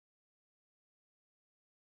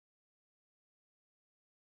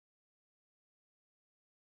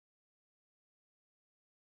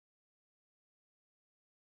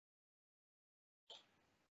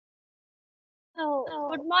So,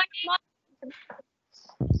 good morning,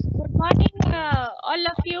 all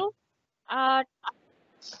of you. Uh,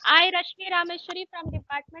 I, Rashmi Rameshwari from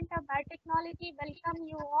Department of Biotechnology, welcome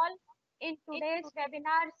you all in today's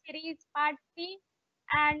webinar series part 3.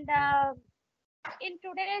 And in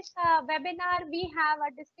today's webinar, we have a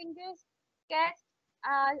distinguished guest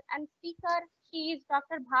and speaker. She is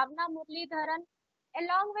Dr. Bhavana Muralidharan.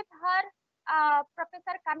 Along with her,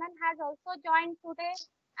 Professor Kanan has also joined today,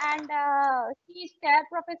 and he is chair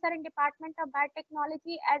professor in Department of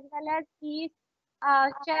Biotechnology, as well as he is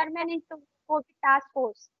chairman in COVID task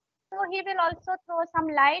force. So he will also throw some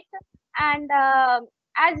light, and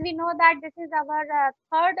as we know that this is our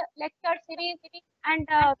third lecture series, and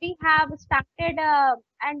we have started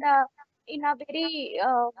and in a very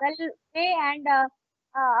well way, and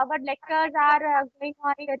our lectures are going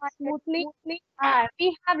on very smoothly.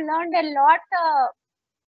 We have learned a lot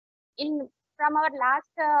in from our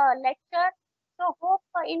last lecture. So hope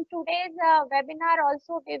in today's webinar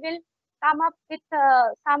also we will come up with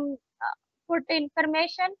some good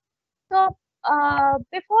information. So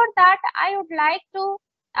before that, I would like to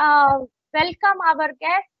uh, welcome our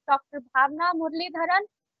guest, Dr. Bhavana Muralidharan,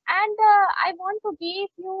 and I want to give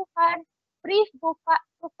you her brief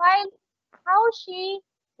profile, how she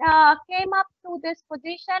came up to this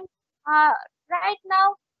position. Right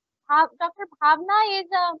now, Dr. Bhavana is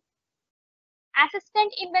a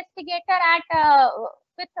assistant investigator at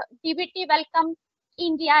with DBT Wellcome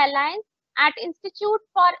India Alliance at Institute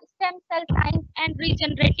for Stem Cell Science and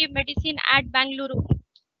Regenerative Medicine at Bengaluru.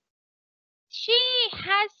 She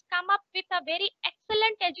has come up with a very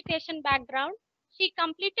excellent education background. She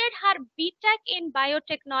completed her BTech in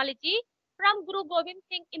biotechnology from Guru Gobind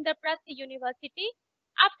Singh Indraprasth University.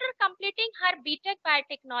 After completing her BTech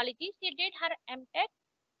biotechnology, she did her MTech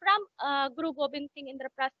from Guru Gobind Singh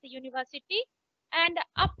Indraprasth University. And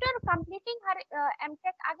after completing her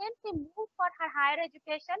MTech, again she moved for her higher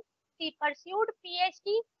education. She pursued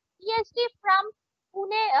PhD from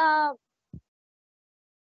Pune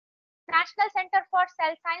National Center for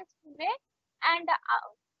Cell Science, Pune, and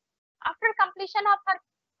after completion of her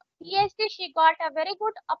PhD, she got a very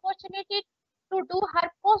good opportunity to do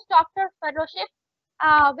her postdoctoral fellowship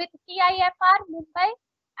with CIFR Mumbai,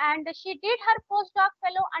 and she did her postdoc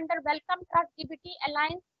fellow under Wellcome Trust DBT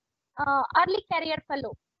Alliance Early Career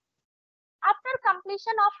Fellow. After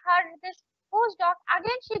completion of her this postdoc,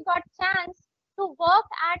 again she got chance to work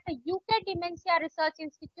at UK Dementia Research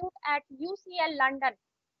Institute at UCL London.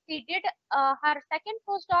 She did her second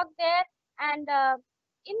postdoc there, and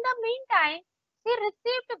in the meantime, she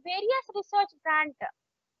received various research grants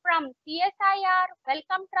from CSIR,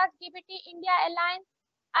 Wellcome Trust DBT India Alliance,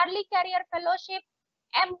 Early Career Fellowship,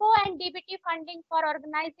 EMBO and DBT funding for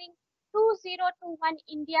organizing 2021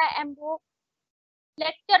 India EMBO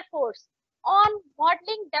lecture course on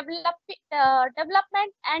modeling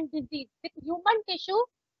development and disease with human tissue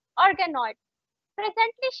organoids.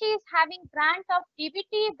 Presently, she is having grant of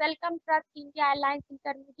DBT Wellcome Trust India Alliance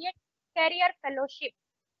Intermediate Career Fellowship.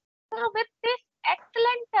 So with this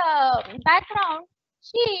excellent background,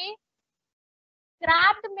 she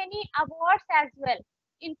grabbed many awards as well.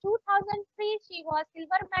 In 2003, she was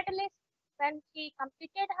silver medalist when she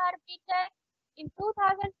completed her BTech. In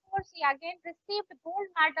 2004, she again received gold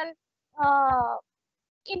medal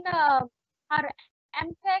in her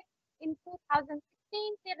MTech. In 2016,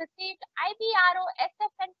 she received IBRO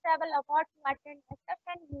SFN Travel Award to attend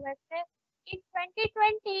SFN USA. In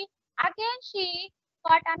 2020, again she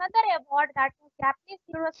got another award, that was Japanese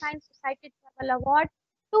Neuroscience Society Travel Award,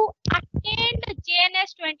 to attend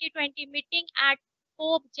JNS 2020 meeting at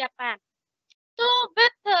Kobe, Japan. So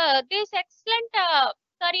with this excellent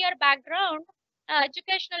career background,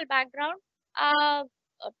 educational background, uh,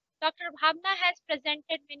 Dr. Bhavna has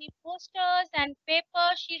presented many posters and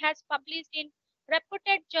papers. She has published in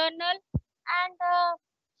reputed journal, and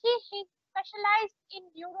she specialized in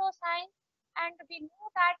neuroscience. And we know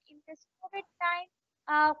that in this COVID time,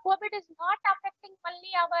 COVID is not affecting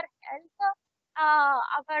only our health,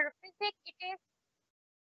 our physics. It is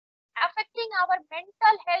affecting our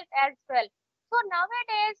mental health as well. So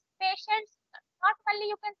nowadays, patients, not only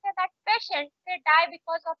you can say that patients, they die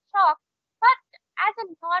because of shock, but as a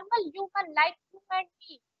normal human like you and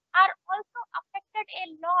me are also affected a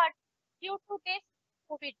lot due to this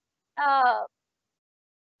COVID uh,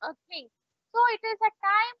 thing. So it is a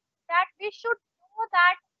time that we should know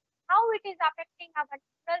that how it is affecting our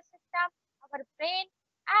nervous system, our brain,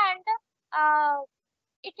 and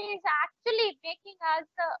it is actually making us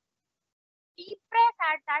depressed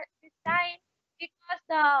at this time, because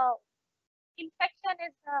the infection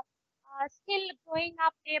is still going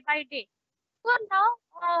up day by day. So now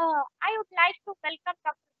I would like to welcome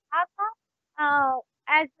Dr. Bhavana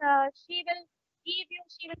as she will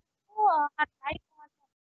show her life on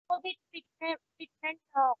COVID treatment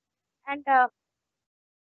and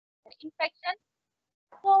infection.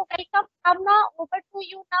 So welcome, Bhavana, over to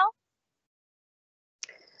you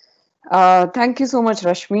now. Thank you so much,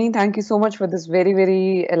 Rashmi. Thank you so much for this very,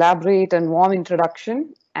 very elaborate and warm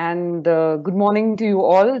introduction. And good morning to you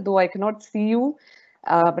all, though I cannot see you,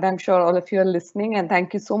 but I'm sure all of you are listening. And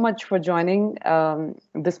thank you so much for joining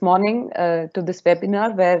this morning to this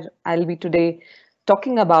webinar where I'll be today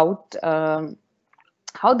talking about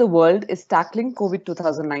how the world is tackling COVID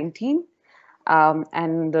 2019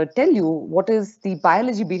 and tell you what is the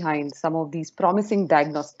biology behind some of these promising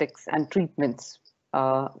diagnostics and treatments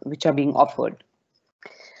which are being offered.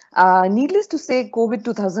 Needless to say, COVID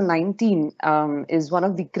 2019 is one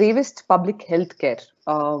of the gravest public health care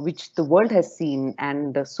which the world has seen,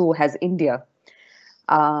 and so has India.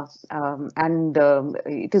 And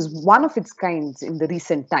it is one of its kinds in the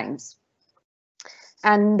recent times.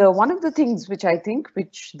 And one of the things which I think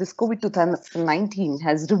which this COVID 2019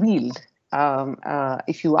 has revealed,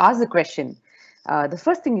 if you ask the question, the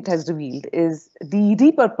first thing it has revealed is the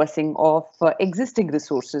repurposing of existing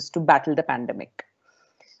resources to battle the pandemic.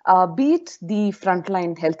 Be it the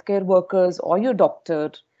frontline healthcare workers or your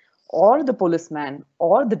doctor or the policeman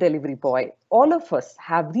or the delivery boy, all of us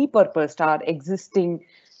have repurposed our existing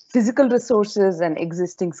physical resources and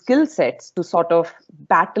existing skill sets to sort of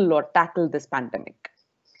battle or tackle this pandemic.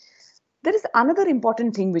 There is another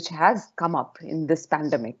important thing which has come up in this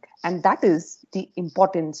pandemic, and that is the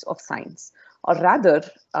importance of science. Or rather,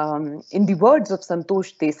 in the words of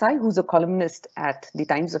Santosh Desai, who's a columnist at the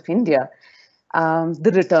Times of India,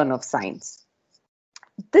 the return of science.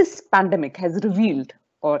 This pandemic has revealed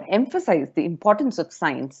or emphasized the importance of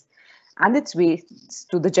science and its ways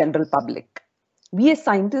to the general public. We as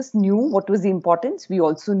scientists knew what was the importance. We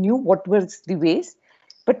also knew what was the ways.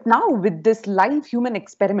 But now with this live human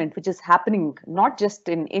experiment, which is happening not just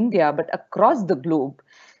in India, but across the globe,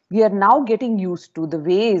 we are now getting used to the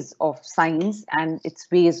ways of science and its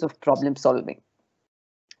ways of problem solving.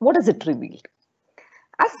 What has it revealed?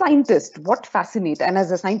 As scientists, what fascinates, and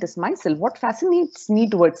as a scientist myself, what fascinates me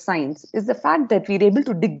towards science is the fact that we're able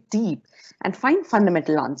to dig deep and find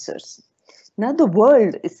fundamental answers. Now, the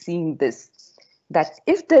world is seeing this, that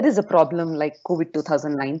if there is a problem like COVID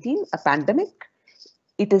 2019, a pandemic,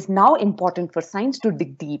 it is now important for science to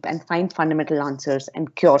dig deep and find fundamental answers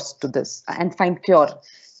and cures to this, and find cure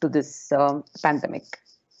to this pandemic.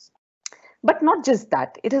 But not just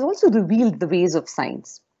that, it has also revealed the ways of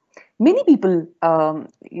science. Many people,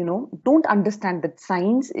 don't understand that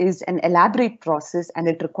science is an elaborate process and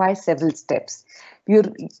it requires several steps.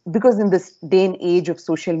 Because in this day and age of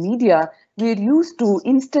social media, we're used to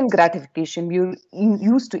instant gratification, we're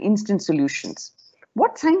used to instant solutions.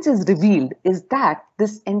 What science has revealed is that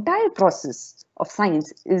this entire process of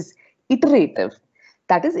science is iterative.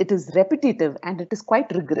 That is, it is repetitive and it is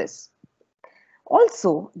quite rigorous.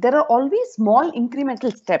 Also, there are always small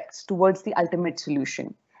incremental steps towards the ultimate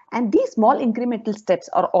solution. And these small incremental steps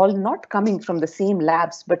are all not coming from the same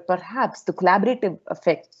labs, but perhaps the collaborative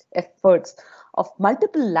efforts of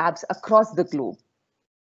multiple labs across the globe.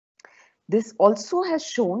 This also has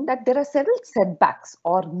shown that there are several setbacks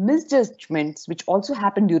or misjudgments which also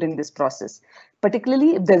happen during this process.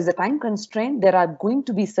 Particularly if there is a time constraint, there are going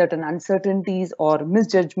to be certain uncertainties or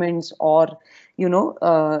misjudgments or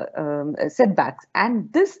setbacks.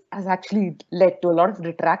 And this has actually led to a lot of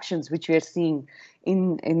retractions which we are seeing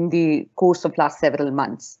in the course of last several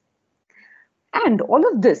months. And all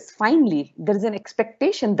of this, finally, there is an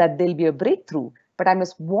expectation that there'll be a breakthrough. But I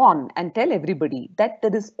must warn and tell everybody that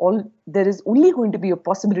there is only going to be a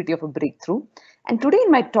possibility of a breakthrough. And today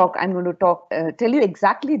in my talk, I'm going to tell you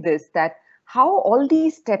exactly this, that how all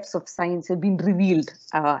these steps of science have been revealed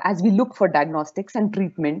as we look for diagnostics and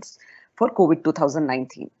treatments for COVID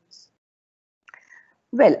 2019.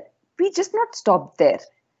 Well, we just not stopped there.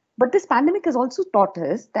 But this pandemic has also taught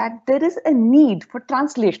us that there is a need for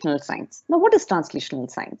translational science. Now, what is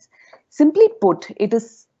translational science? Simply put, it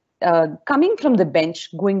is coming from the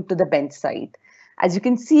bench, going to the bedside. As you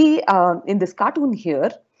can see in this cartoon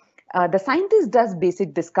here, the scientist does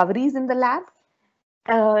basic discoveries in the lab.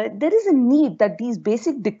 There is a need that these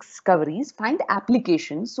basic discoveries find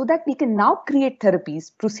applications so that we can now create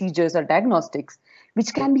therapies, procedures, or diagnostics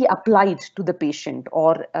which can be applied to the patient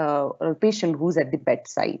or a patient who's at the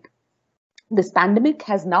bedside. This pandemic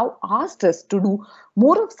has now asked us to do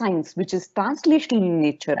more of science, which is translational in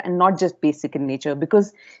nature and not just basic in nature,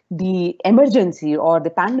 because the emergency or the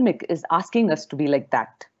pandemic is asking us to be like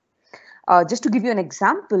that. Just to give you an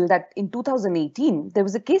example, that in 2018, there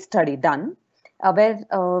was a case study done where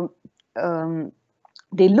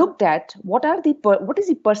they looked at what is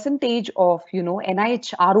the percentage of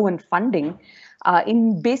NIH RO and funding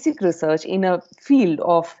in basic research in a field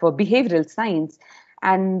of behavioral science.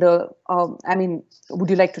 And I mean, would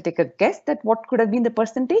you like to take a guess that what could have been the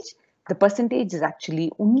percentage? The percentage is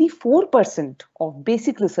actually only 4% of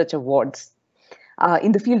basic research awards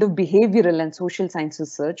in the field of behavioral and social science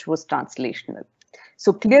research was translational.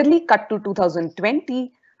 So clearly, cut to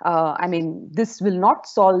 2020, I mean, this will not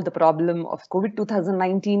solve the problem of COVID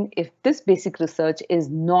 2019 if this basic research is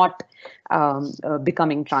not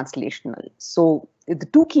becoming translational. So the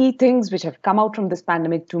two key things which have come out from this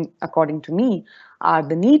pandemic, according to me, are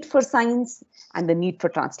the need for science and the need for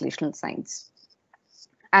translational science.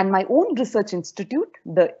 And my own research institute,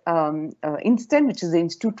 the INSTEM, which is the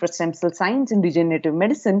Institute for Stem Cell Science in Regenerative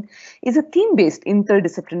Medicine, is a theme-based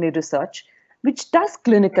interdisciplinary research which does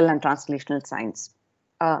clinical and translational science.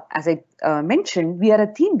 As I mentioned, we are a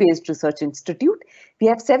theme-based research institute. We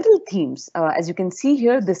have several themes. As you can see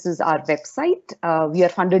here, this is our website. We are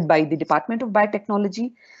funded by the Department of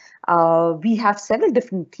Biotechnology. We have several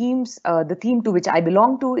different themes. The theme to which I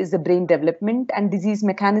belong to is the brain development and disease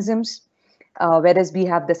mechanisms. Whereas we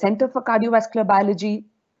have the Center for Cardiovascular Biology,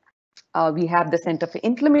 we have the Center for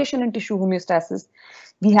Inflammation and Tissue Homeostasis,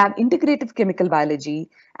 we have Integrative Chemical Biology,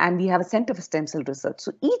 and we have a Center for Stem Cell Research.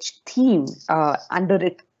 So each theme under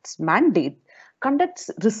its mandate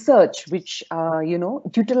conducts research which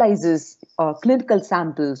utilizes clinical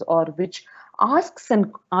samples or which asks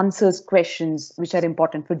and answers questions which are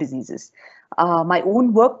important for diseases. My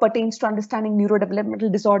own work pertains to understanding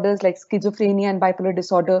neurodevelopmental disorders like schizophrenia and bipolar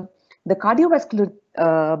disorder. The cardiovascular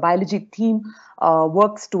biology theme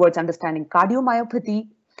works towards understanding cardiomyopathy.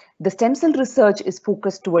 The stem cell research is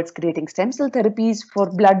focused towards creating stem cell therapies for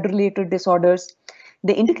blood-related disorders.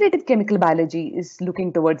 The integrative chemical biology is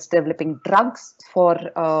looking towards developing drugs for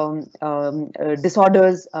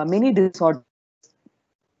disorders, many disorders.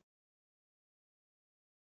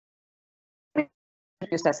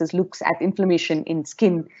 Looks at inflammation in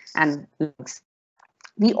skin and lungs.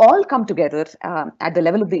 We all come together at the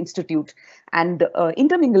level of the institute and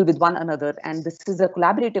intermingle with one another, and this is a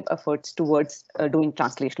collaborative effort towards doing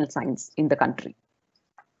translational science in the country.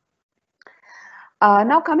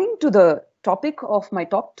 Now coming to the topic of my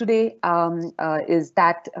talk today is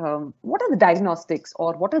that what are the diagnostics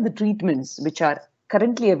or what are the treatments which are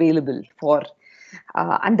currently available for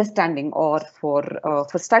understanding or for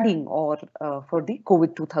studying or for the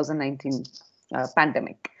COVID 2019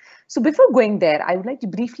 pandemic. So before going there, I would like to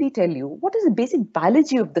briefly tell you what is the basic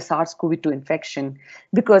biology of the SARS-CoV-2 infection,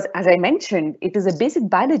 because as I mentioned, it is a basic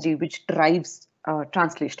biology which drives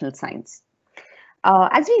translational science.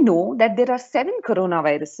 As we know that there are 7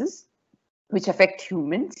 coronaviruses which affect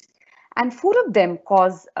humans, and 4 of them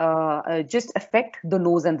just affect the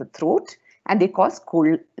nose and the throat, and they cause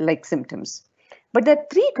cold-like symptoms. But there are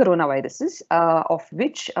 3 coronaviruses, of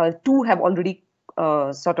which 2 have already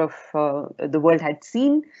the world had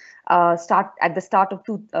seen at the start of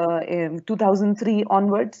 2003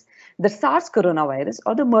 onwards, the SARS coronavirus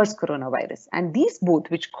or the MERS coronavirus. And these both,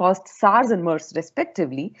 which caused SARS and MERS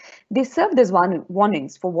respectively, they served as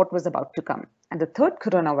warnings for what was about to come. And the third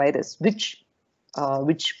coronavirus, which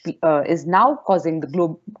is now causing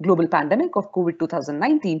the global pandemic of COVID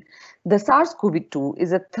 2019, the SARS-CoV-2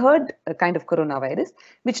 is a third kind of coronavirus,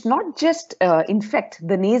 which not just infect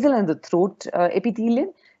the nasal and the throat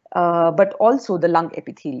epithelium, but also the lung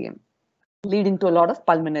epithelium, leading to a lot of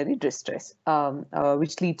pulmonary distress,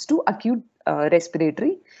 which leads to acute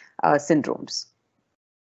respiratory syndromes.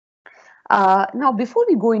 Now, before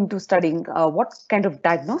we go into studying what kind of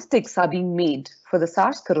diagnostics are being made for the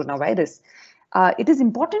SARS coronavirus, it is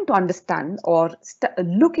important to understand or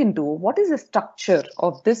look into what is the structure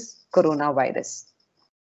of this coronavirus.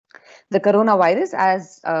 The coronavirus,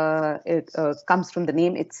 as it comes from the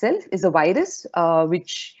name itself, is a virus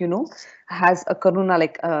which has a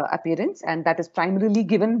corona-like appearance, and that is primarily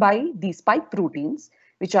given by the spike proteins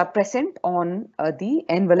which are present on the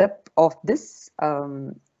envelope of this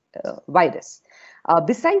virus.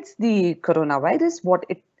 Besides the coronavirus, what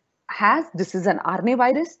it has, this is an RNA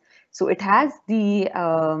virus. So it has the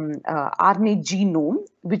RNA genome,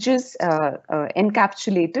 which is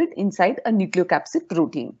encapsulated inside a nucleocapsid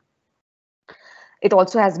protein. It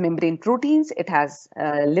also has membrane proteins. It has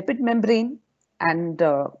lipid membrane, and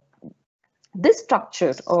this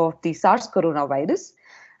structure of the SARS coronavirus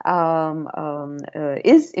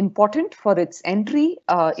is important for its entry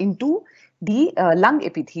into the lung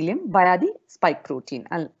epithelium via the spike protein,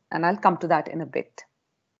 and I'll come to that in a bit.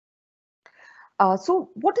 So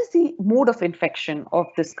what is the mode of infection of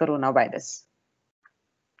this coronavirus?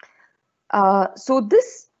 So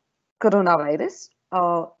this coronavirus,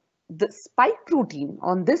 the spike protein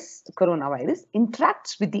on this coronavirus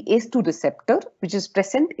interacts with the ACE2 receptor, which is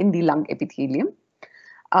present in the lung epithelium.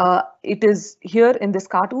 It is here in this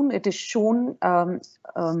cartoon, it is shown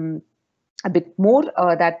a bit more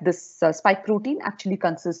that this spike protein actually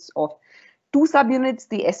consists of two subunits,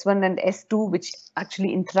 the S1 and S2, which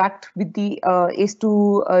actually interact with the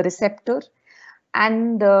ACE2 receptor.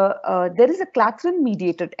 And there is a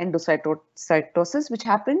clathrin-mediated endocytosis which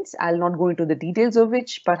happens. I'll not go into the details of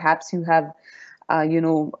which. Perhaps you have,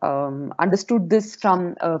 understood this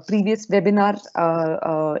from a previous webinar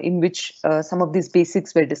in which some of these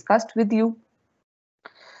basics were discussed with you.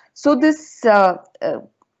 So this SARS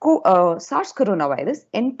coronavirus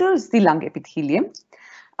enters the lung epithelium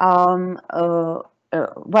via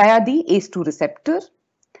the ACE2 receptor,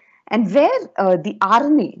 and where the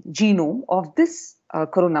RNA genome of this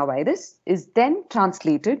coronavirus is then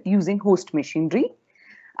translated using host machinery,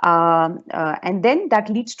 and then that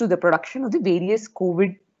leads to the production of the various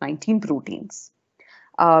COVID-19 proteins,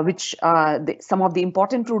 which some of the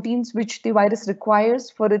important proteins which the virus requires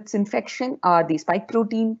for its infection are the spike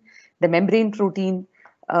protein, the membrane protein,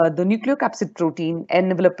 the nucleocapsid protein,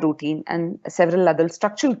 envelope protein, and several other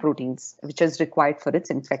structural proteins which is required for its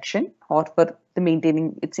infection or for the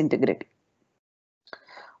maintaining its integrity.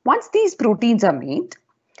 Once these proteins are made,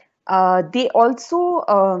 they also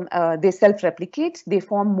they self-replicate, they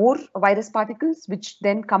form more virus particles which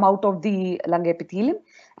then come out of the lung epithelium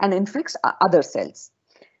and infects other cells.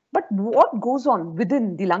 But what goes on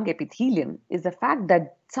within the lung epithelium is the fact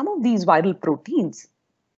that some of these viral proteins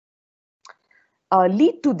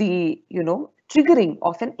lead to the triggering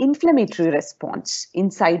of an inflammatory response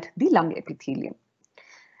inside the lung epithelium,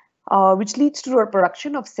 which leads to a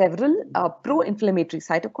production of several pro-inflammatory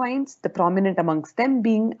cytokines, the prominent amongst them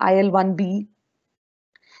being IL-1B,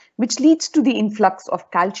 which leads to the influx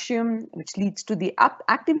of calcium, which leads to the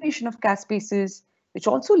activation of caspases, which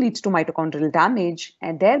also leads to mitochondrial damage,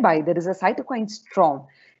 and thereby there is a cytokine storm,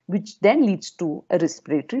 which then leads to a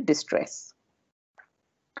respiratory distress.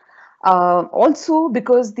 Also,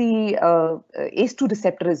 because the ACE2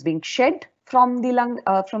 receptor is being shed from the lung,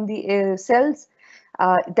 from the cells,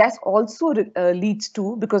 that also leads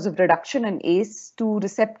to, because of reduction in ACE2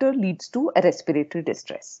 receptor, leads to a respiratory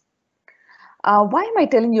distress. Why am I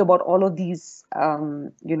telling you about all of these,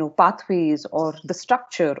 pathways or the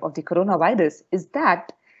structure of the coronavirus? Is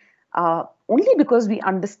that only because we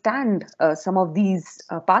understand some of these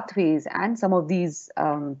pathways and some of these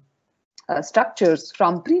structures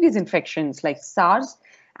from previous infections like SARS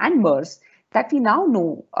and MERS, that we now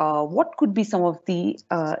know what could be some of the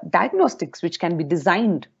diagnostics which can be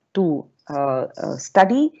designed to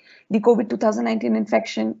study the COVID-2019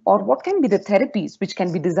 infection, or what can be the therapies which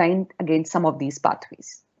can be designed against some of these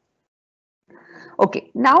pathways. Okay,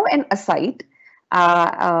 now an aside,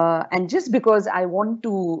 and just because I want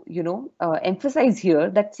to, emphasize here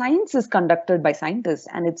that science is conducted by scientists,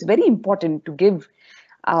 and it's very important to give,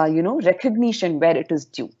 recognition where it is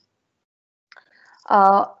due.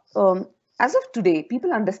 As of today,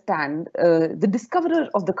 people understand the discoverer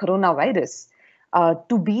of the coronavirus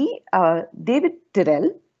to be David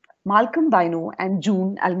Tyrrell, Malcolm Bino, and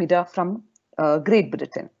June Almeida from Great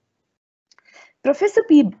Britain. Professor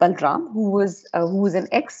P. Balram, who was an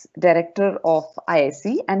ex-director of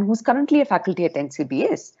IISc and who's currently a faculty at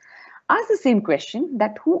NCBS, asked the same question,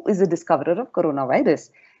 that who is the discoverer of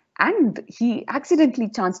coronavirus? And he accidentally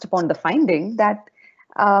chanced upon the finding that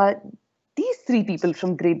these three people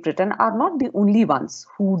from Great Britain are not the only ones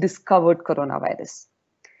who discovered coronavirus.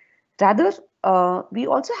 Rather, we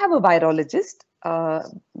also have a virologist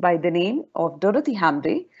by the name of Dorothy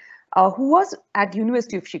Hamre, who was at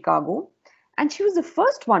University of Chicago, and she was the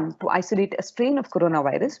first one to isolate a strain of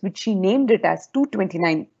coronavirus, which she named it as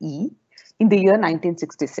 229E in the year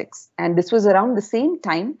 1966. And this was around the same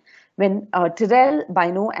time when Tyrrell,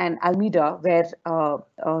 Bino, and Almeida were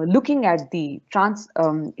looking at the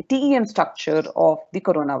TEM structure of the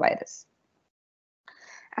coronavirus.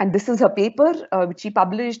 And this is her paper, which she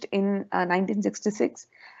published in 1966.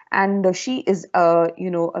 And she is, a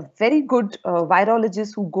very good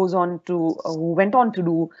virologist who went on to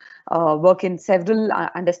do work in several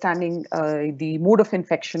understanding the mode of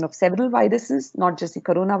infection of several viruses, not just the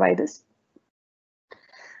coronavirus.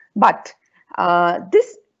 But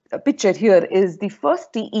this picture here is the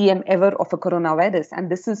first TEM ever of a coronavirus,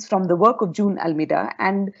 and this is from the work of June Almeida,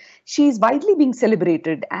 and she is widely being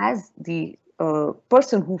celebrated as the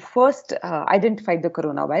person who first identified the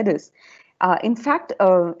coronavirus. In fact,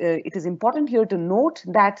 it is important here to note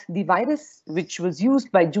that the virus which was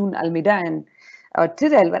used by June Almeida and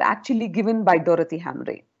Tyrrell were actually given by Dorothy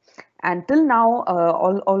Hamre. And till now,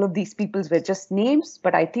 all of these peoples were just names,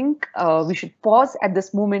 but I think we should pause at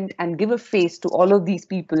this moment and give a face to all of these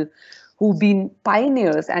people who've been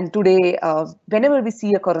pioneers. And today, whenever we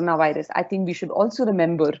see a coronavirus, I think we should also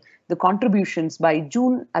remember the contributions by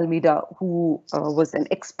June Almeida, who was an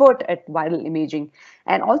expert at viral imaging,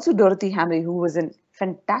 and also Dorothy Hamre, who was a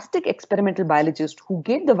fantastic experimental biologist who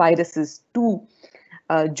gave the viruses to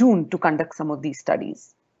June to conduct some of these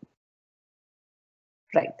studies.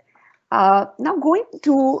 Right. Now going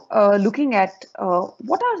to looking at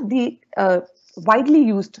what are the widely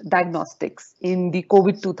used diagnostics in the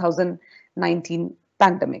COVID 2019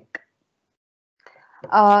 pandemic.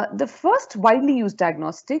 The first widely used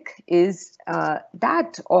diagnostic is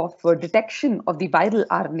that of detection of the viral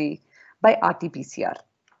RNA by RT-PCR.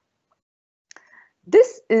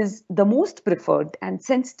 This is the most preferred and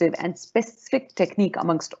sensitive and specific technique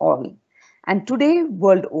amongst all. And today,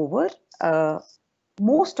 world over,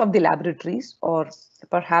 most of the laboratories, or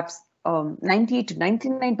perhaps 98 to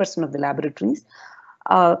 99% of the laboratories,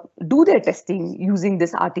 do their testing using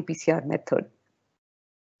this RT-PCR method.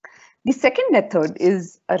 The second method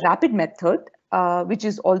is a rapid method, which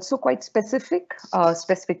is also quite specific,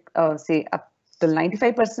 say up to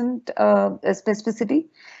 95% specificity.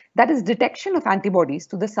 That is detection of antibodies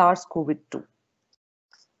to the SARS-CoV-2.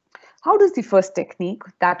 How does the first technique,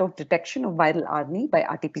 that of detection of viral RNA by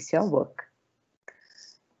RT-PCR, work?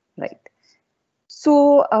 Right.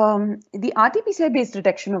 So the RT-PCR based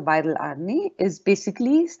detection of viral RNA is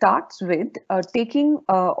basically starts with taking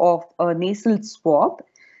of a nasal swab,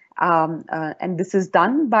 and this is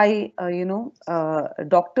done by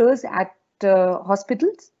doctors at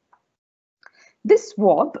hospitals. This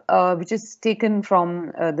swab, which is taken from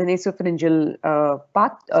the nasopharyngeal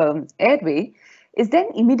airway, is then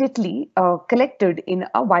immediately collected in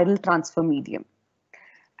a viral transfer medium.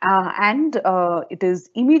 And it is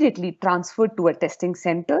immediately transferred to a testing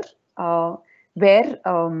center where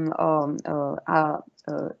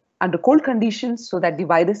under cold conditions, so that the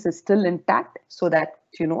virus is still intact, so that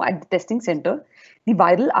at the testing center the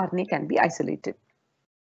viral RNA can be isolated.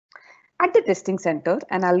 At the testing center,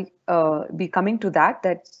 and I'll be coming to that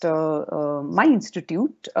my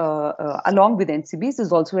institute along with NCBs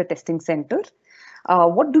is also a testing center.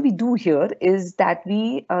 What do we do here is that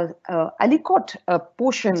we aliquot a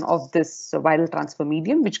portion of this viral transfer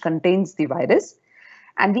medium which contains the virus,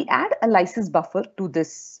 and we add a lysis buffer to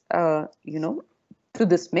this, to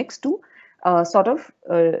this mix to sort of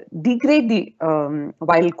degrade the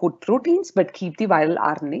viral coat proteins but keep the viral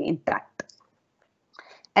RNA intact.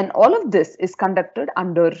 And all of this is conducted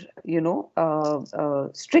under,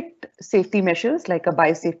 strict safety measures like a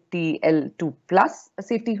biosafety L2 plus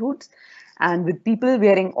safety hoods, and with people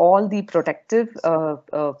wearing all the protective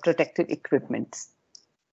equipments.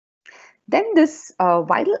 Then this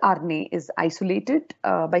viral RNA is isolated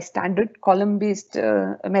by standard column-based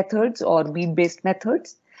methods or bead-based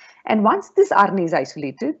methods. And once this RNA is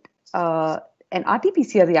isolated, an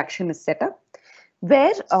RT-PCR reaction is set up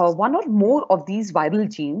where one or more of these viral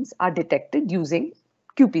genes are detected using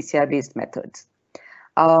qPCR-based methods.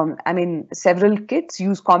 Several kits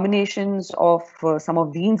use combinations of some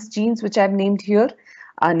of these genes which I've named here,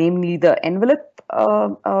 namely the envelope.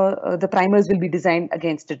 The primers will be designed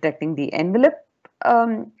against detecting the envelope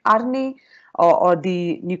RNA or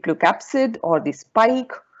the nucleocapsid or the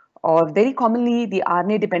spike, or very commonly the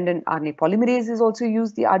RNA-dependent RNA polymerase is also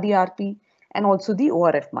used, the RDRP, and also the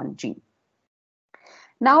ORF1 gene.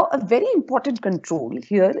 Now, a very important control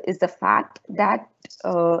here is the fact that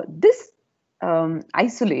this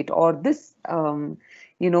isolate or this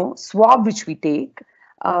swab which we take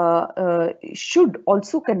should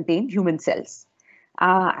also contain human cells,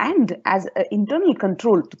 and as an internal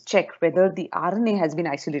control to check whether the RNA has been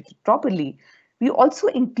isolated properly, we also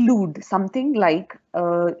include something like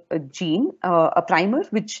a gene, a primer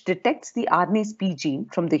which detects the RNase-P gene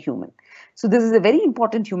from the human. So this is a very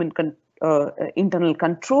important human internal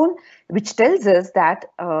control which tells us that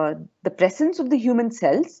the presence of the human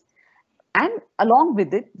cells, and along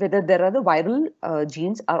with it, whether there are the viral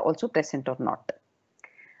genes are also present or not.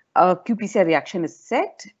 A qPCR reaction is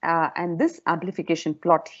set, and this amplification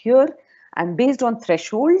plot here, and based on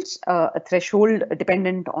thresholds, a threshold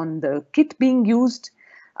dependent on the kit being used,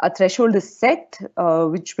 a threshold is set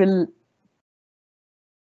which will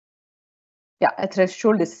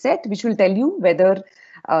tell you whether,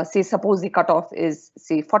 say, suppose the cutoff is,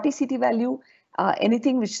 say, 40 CT value.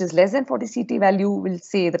 Anything which is less than 40 CT value will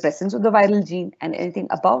say the presence of the viral gene, and anything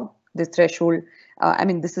above the threshold. I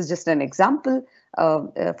mean, this is just an example.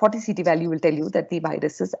 40 CT value will tell you that the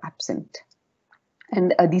virus is absent.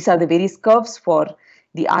 And these are the various curves for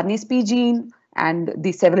the RNase-P gene and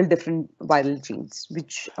the several different viral genes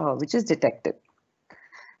which is detected.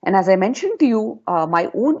 And as I mentioned to you, my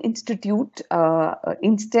own institute,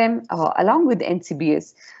 InSTEM, along with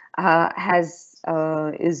NCBS,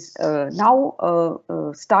 is now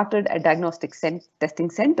started a diagnostic testing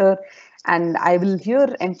center. And I will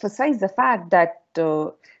here emphasize the fact that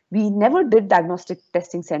we never did diagnostic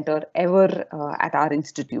testing center ever at our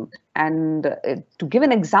institute. And to give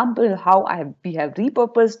an example how we have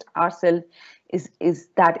repurposed ourselves is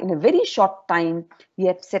that in a very short time, we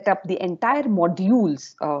have set up the entire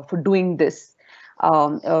modules for doing this.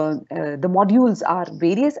 The modules are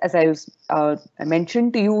various, as I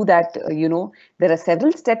mentioned to you that, there are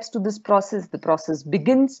several steps to this process. The process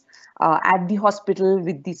begins at the hospital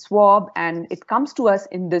with the swab, and it comes to us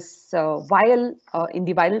in this vial, in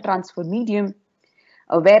the viral transfer medium,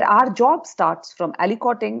 where our job starts from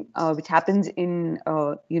alicotting, which happens in,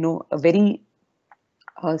 a very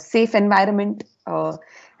safe environment.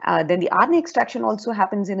 Then the RNA extraction also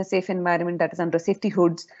happens in a safe environment, that is under safety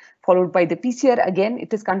hoods, followed by the PCR. Again,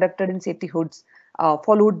 it is conducted in safety hoods,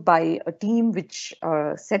 followed by a team which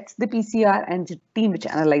sets the PCR and a team which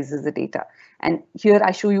analyzes the data. And here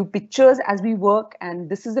I show you pictures as we work.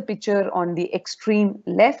 And this is a picture on the extreme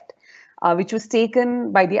left, which was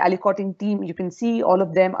taken by the alicotting team. You can see all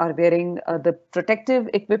of them are wearing the protective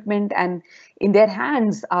equipment, and in their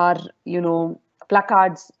hands are,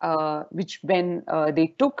 placards, which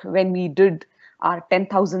they took when we did our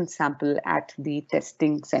 10,000 sample at the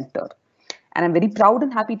testing center. And I'm very proud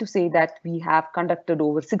and happy to say that we have conducted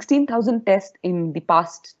over 16,000 tests in the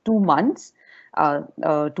past 2 months,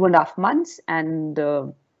 2.5 months. And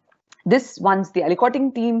this, once the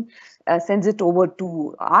alicotting team sends it over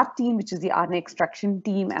to our team, which is the RNA extraction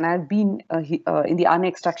team. And I've been in the RNA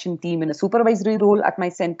extraction team in a supervisory role at my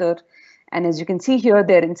center. And as you can see here,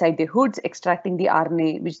 they're inside the hoods extracting the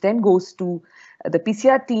RNA, which then goes to the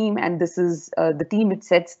PCR team. And this is the team which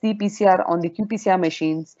sets the PCR on the qPCR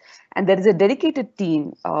machines. And there is a dedicated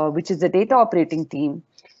team, which is the data operating team,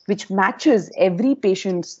 which matches every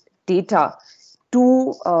patient's data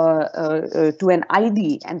to an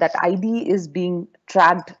ID. And that ID is being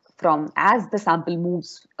tracked from as the sample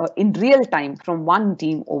moves in real time from one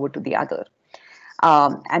team over to the other.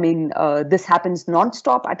 This happens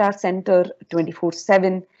non-stop at our center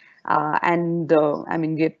 24/7.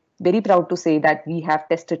 We're very proud to say that we have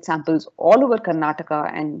tested samples all over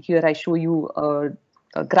Karnataka. And here I show you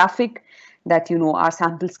a graphic that, our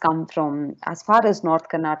samples come from as far as North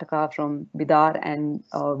Karnataka, from Bidar, and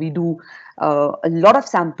we do a lot of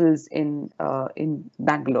samples in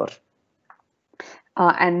Bangalore.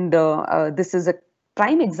 This is a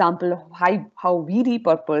prime example of how we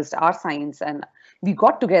repurposed our science, and we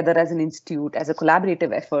got together as an institute, as a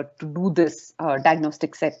collaborative effort to do this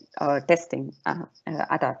diagnostic testing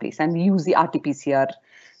at our place. And we use the RT-PCR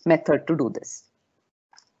method to do this.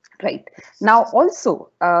 Right. Now,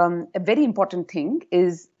 also, a very important thing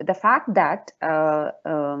is the fact that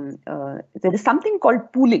there is something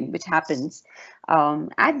called pooling, which happens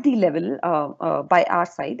at the level by our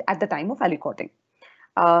side at the time of alicotting.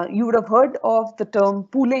 You would have heard of the term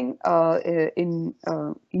pooling in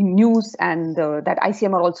news, and that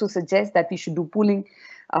ICMR also suggests that we should do pooling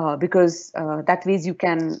because that ways you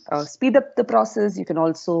can speed up the process. You can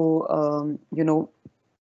also,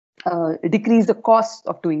 decrease the cost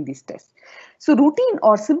of doing these tests. So routine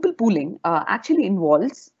or simple pooling actually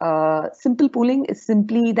involves, simple pooling is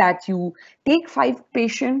simply that you take 5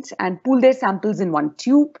 patients and pool their samples in one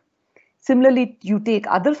tube. Similarly, you take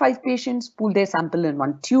other 5 patients, pool their sample in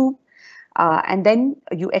one tube, and then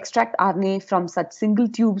you extract RNA from such single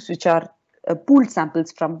tubes, which are pooled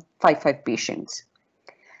samples from 5 patients.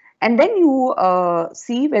 And then you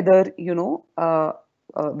see whether,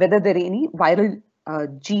 whether there are any viral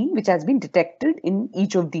gene which has been detected in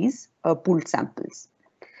each of these pooled samples.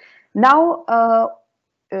 Now,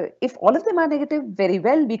 if all of them are negative, very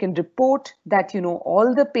well, we can report that,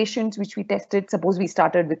 all the patients which we tested, suppose we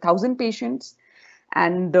started with 1,000 patients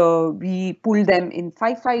and we pooled them in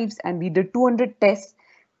 5 fives and we did 200 tests.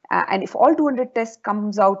 And if all 200 tests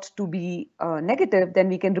comes out to be negative, then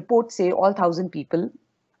we can report, say, all 1,000 people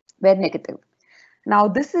were negative. Now,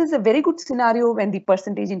 this is a very good scenario when the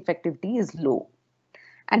percentage infectivity is low.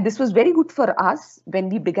 And this was very good for us when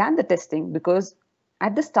we began the testing, because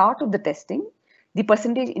at the start of the testing, the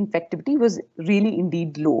percentage infectivity was really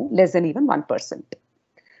indeed low, less than even 1%.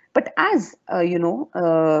 But as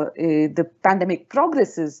the pandemic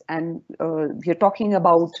progresses, and we are talking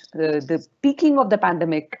about the peaking of the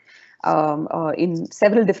pandemic in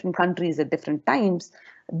several different countries at different times,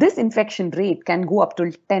 this infection rate can go up to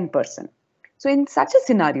 10%. So in such a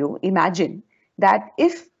scenario, imagine that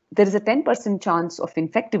if there is a 10% chance of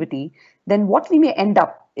infectivity, then what we may end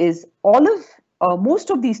up is most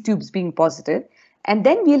of these tubes being positive, and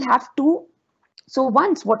then we'll have to. So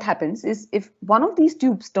once what happens is, if one of these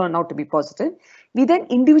tubes turn out to be positive, we then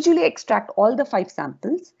individually extract all the 5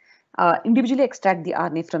 samples, individually extract the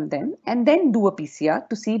RNA from them, and then do a PCR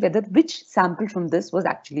to see whether which sample from this was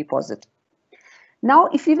actually positive. Now,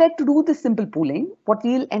 if we were to do this simple pooling, what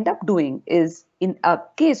we'll end up doing is, in a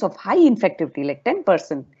case of high infectivity, like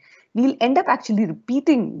 10%, we'll end up actually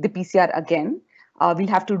repeating the PCR again. We'll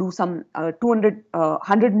have to do some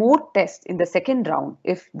 100 more tests in the second round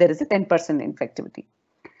if there is a 10% infectivity.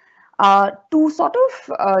 To sort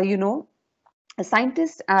of,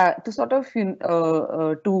 scientists to sort of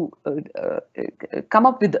come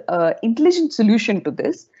up with an intelligent solution to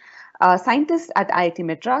this, scientists at IIT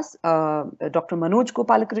Madras, Dr. Manoj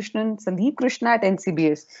Gopalakrishnan, Sandeep Krishna at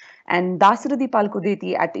NCBS, and Dasarathi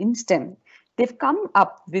Palkodeti at INSTEM, they've come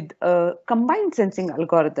up with a combined sensing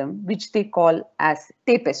algorithm, which they call as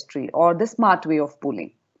tapestry, or the smart way of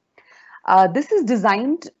pooling. This is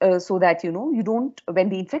designed so that, you don't, when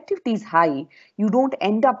the infectivity is high, you don't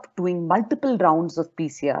end up doing multiple rounds of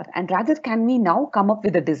PCR. And rather, can we now come up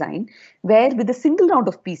with a design where, with a single round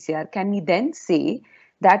of PCR, can we then say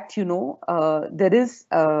that, there is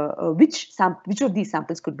which of these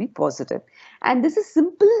samples could be positive. And this is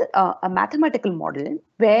simple, a mathematical model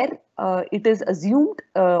where it is assumed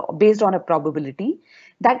based on a probability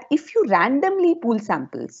that if you randomly pool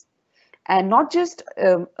samples, and not just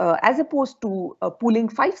as opposed to pooling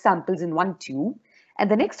 5 samples in one tube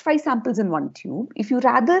and the next 5 samples in one tube, if you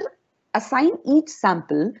rather assign each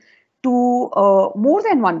sample to more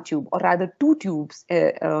than one tube, or rather 2 tubes,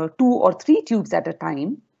 2 or 3 tubes at a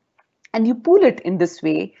time, and you pool it in this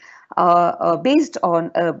way based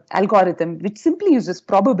on an algorithm which simply uses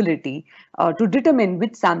probability to determine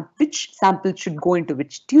which sample should go into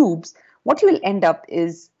which tubes, what you will end up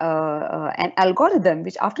is an algorithm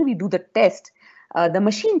which, after we do the test, the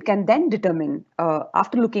machine can then determine,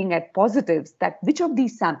 after looking at positives, that which of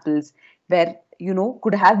these samples were,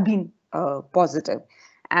 could have been positive.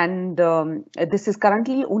 And this is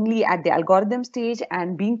currently only at the algorithm stage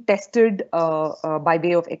and being tested by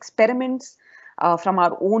way of experiments from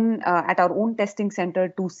our own at our own testing center,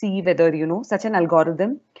 to see whether such an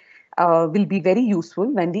algorithm will be very useful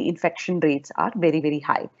when the infection rates are very, very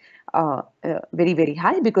high. Very, very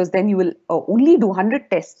high, because then you will only do 100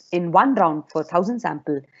 tests in one round for 1,000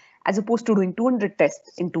 sample, as opposed to doing 200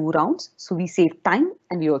 tests in 2 rounds. So we save time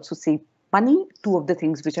and we also save money, 2 of the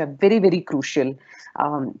things which are very, very crucial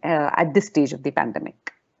at this stage of the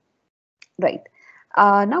pandemic. Right.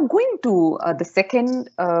 Now going to the second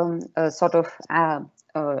sort of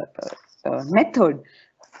method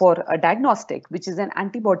for a diagnostic, which is an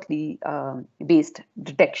antibody-based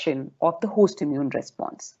detection of the host immune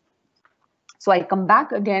response. So I come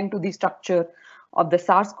back again to the structure of the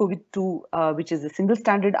SARS-CoV-2, which is a single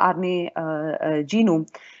stranded RNA genome.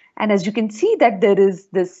 And as you can see, that there is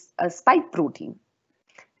this spike protein.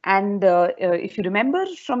 And if you remember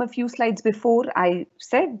from a few slides before, I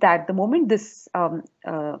said that the moment this, sorry,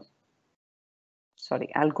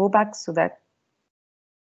 I'll go back so that,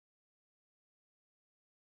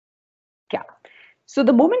 yeah. So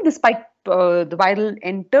the moment the spike, the viral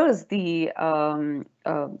enters the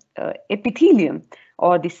epithelium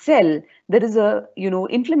or the cell, there is a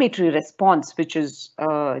inflammatory response which is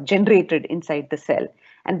generated inside the cell,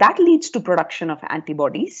 and that leads to production of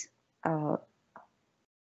antibodies.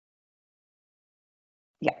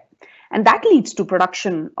 And that leads to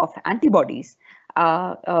production of antibodies,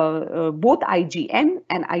 both IgM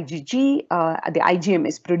and IgG. The IgM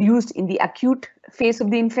is produced in the acute phase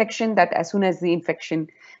of the infection, that as soon as the infection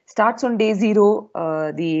starts on day 0,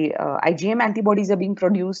 the IgM antibodies are being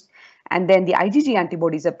produced, and then the IgG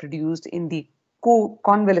antibodies are produced in the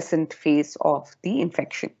convalescent phase of the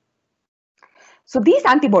infection. So these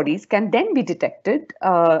antibodies can then be detected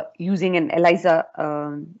using an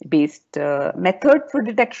ELISA-based method for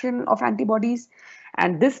detection of antibodies.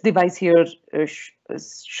 And this device here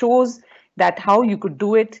shows that how you could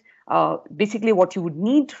do it. Basically, what you would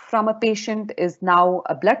need from a patient is now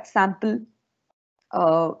a blood sample,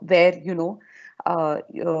 where a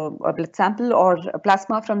blood sample or a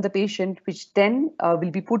plasma from the patient, which then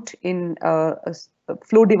will be put in a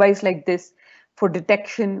flow device like this, for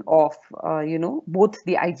detection of both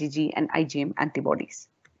the IgG and IgM antibodies.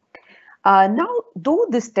 Now, though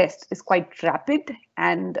this test is quite rapid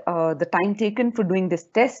and the time taken for doing this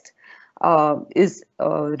test is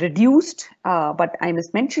reduced, but I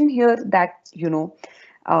must mention here that,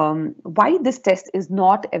 why this test is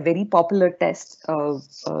not a very popular test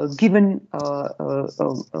given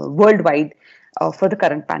worldwide for the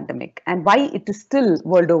current pandemic, and why it is still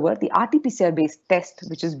world over the RT-PCR based test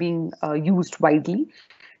which is being used widely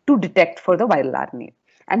to detect for the viral RNA.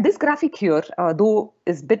 And this graphic here, though,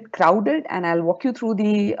 is a bit crowded, and I'll walk you through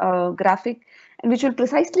the graphic, and which will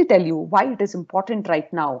precisely tell you why it is important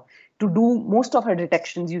right now to do most of our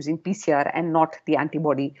detections using PCR and not the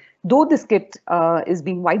antibody. Though this kit is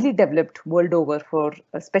being widely developed world over for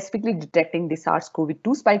specifically detecting the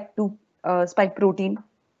SARS-CoV-2 spike protein.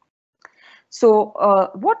 So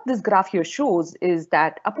what this graph here shows is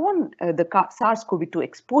that upon the SARS-CoV-2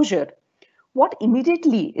 exposure, what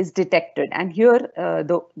immediately is detected, and here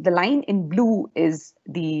the line in blue is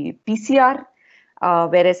the PCR,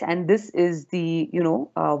 whereas and this is the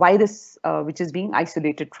virus which is being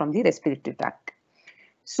isolated from the respiratory tract.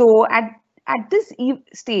 So at this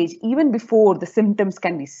stage, even before the symptoms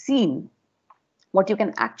can be seen, what you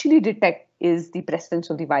can actually detect is the presence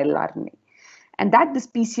of the viral RNA, and that this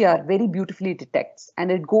PCR very beautifully detects,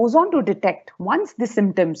 and it goes on to detect once the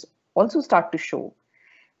symptoms also start to show.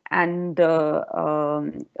 And as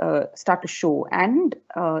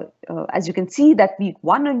you can see that week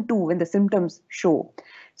 1 and 2 when the symptoms show,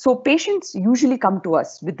 so patients usually come to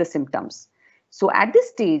us with the symptoms. So at this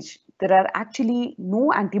stage there are actually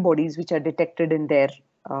no antibodies which are detected in their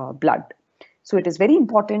blood. So it is very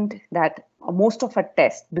important that most of our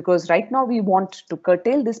tests, because right now we want to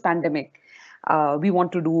curtail this pandemic, we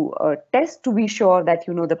want to do a test to be sure that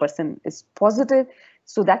the person is positive.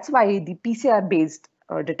 So that's why the PCR based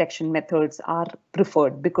detection methods are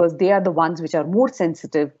preferred, because they are the ones which are more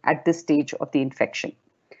sensitive at this stage of the infection.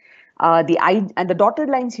 The dotted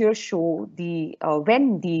lines here show the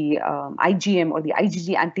when the IgM or the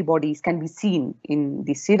IgG antibodies can be seen in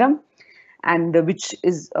the serum, and which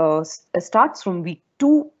is starts from week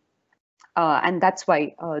 2, and that's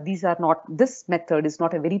why this method is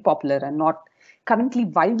not a very popular and not currently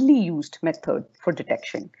widely used method for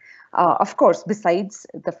detection. Of course, besides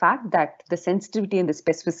the fact that the sensitivity and the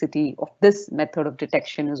specificity of this method of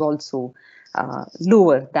detection is also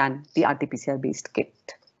lower than the RT-PCR based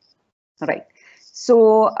kit. Right.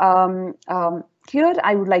 So here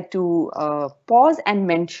I would like to pause and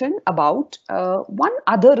mention about one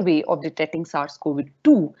other way of detecting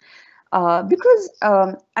SARS-CoV-2, because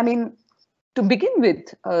to begin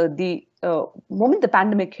with, the moment the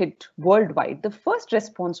pandemic hit worldwide, the first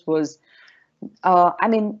response was,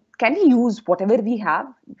 can we use whatever we have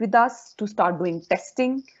with us to start doing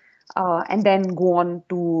testing and then go on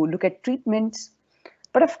to look at treatments?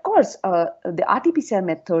 But of course, the RT-PCR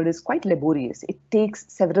method is quite laborious. It takes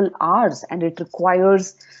several hours, and it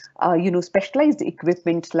requires, specialized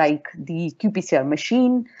equipment like the qPCR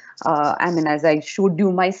machine. As I showed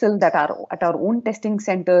you myself, that at our own testing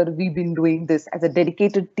center, we've been doing this as a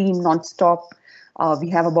dedicated team nonstop. We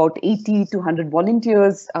have about 80 to 100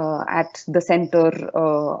 volunteers at the center,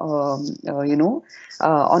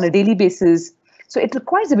 on a daily basis. So it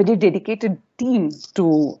requires a very dedicated team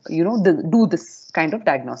to, do this kind of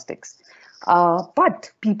diagnostics.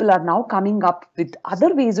 But people are now coming up with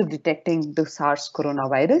other ways of detecting the SARS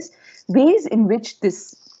coronavirus, ways in which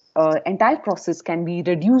this entire process can be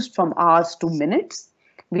reduced from hours to minutes,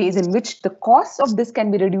 ways in which the cost of this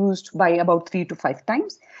can be reduced by about 3 to 5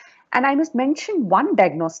 times. And I must mention one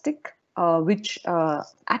diagnostic which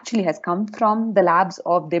actually has come from the labs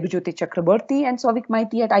of Debajyoti Chakraborty and Souvik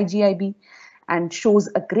Maiti at IGIB, and shows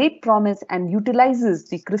a great promise and utilizes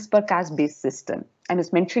the CRISPR-Cas based system. And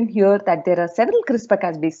it's mentioned here that there are several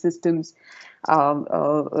CRISPR-Cas based systems,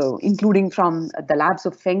 including from the labs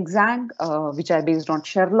of Feng Zhang, which are based on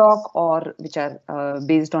Sherlock or which are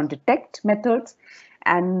based on detect methods.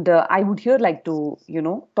 And I would here like to,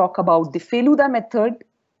 talk about the Feluda method,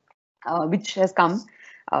 which has come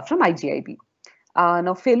from IGIB.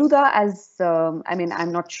 Now, Feluda, as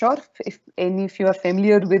I'm not sure if any of you are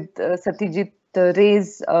familiar with Satyajit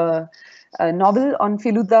Ray's novel on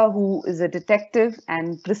Feluda, who is a detective,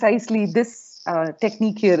 and precisely this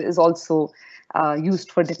technique here is also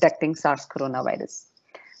used for detecting SARS coronavirus.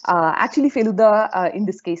 Actually, Feluda in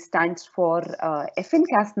this case stands for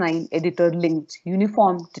FN-Cas9 editor-linked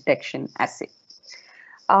uniform detection assay.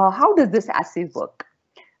 How does this assay work?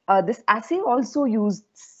 This assay also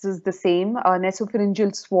uses the same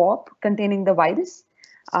nasopharyngeal swab containing the virus,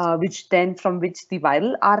 from which the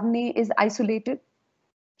viral RNA is isolated.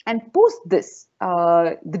 And post this,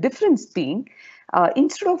 the difference being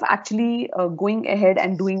Instead of actually going ahead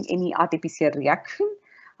and doing any RT-PCR reaction,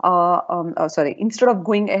 instead of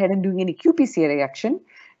going ahead and doing any qPCR reaction,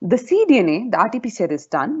 the cDNA, the RT-PCR is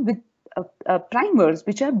done with primers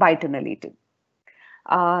which are biotinylated.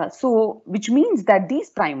 Which means that these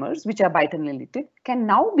primers, which are biotinylated, can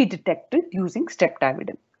now be detected using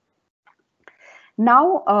streptavidin.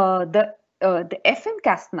 Now, the FN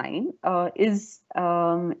Cas9 is, a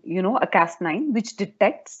Cas9 which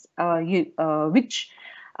detects, which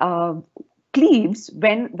cleaves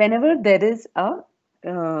whenever there is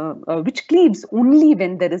which cleaves only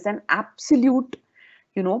when there is an absolute,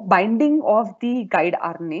 binding of the guide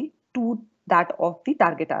RNA to that of the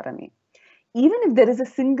target RNA. Even if there is a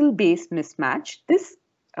single base mismatch, this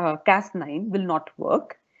Cas9 will not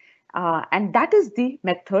work. And that is the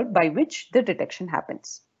method by which the detection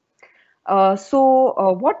happens.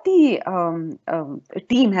 What the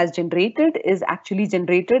team has generated is actually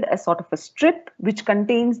generated a sort of a strip which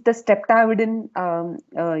contains the streptavidin,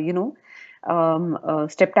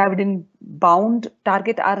 streptavidin bound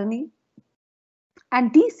target RNA,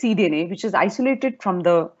 and the cDNA, which is isolated from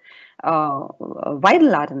the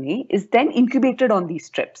viral RNA, is then incubated on these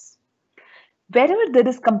strips. Wherever there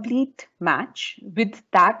is complete match with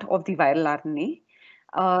that of the viral RNA,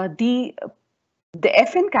 the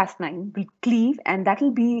FN Cas9 will cleave, and that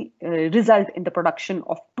will be result in the production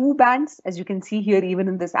of two bands, as you can see here, even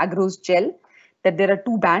in this agarose gel, that there are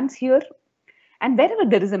two bands here. And wherever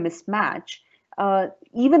there is a mismatch,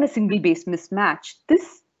 even a single base mismatch,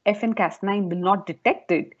 this FN Cas9 will not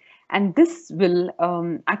detect it, and this will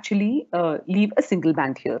actually leave a single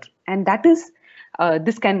band here. And that is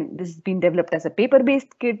this has been developed as a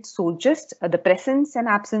paper-based kit. So just the presence and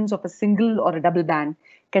absence of a single or a double band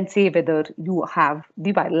can say whether you have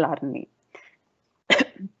the viral RNA.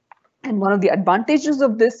 And one of the advantages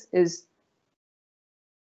of this is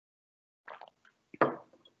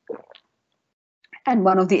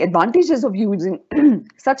using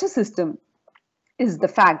such a system is the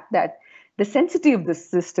fact that the sensitivity of this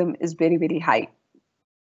system is very, very high.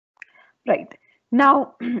 Right.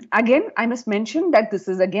 Now, again, I must mention that this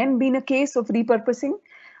has again been a case of repurposing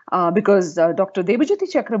because Dr.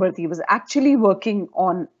 Debajyoti Chakrabarti was actually working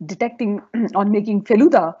on detecting, on making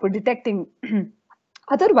Feluda for detecting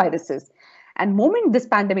other viruses. And moment this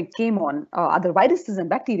pandemic came on, other viruses and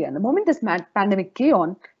bacteria, and the moment this pandemic came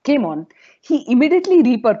on, he immediately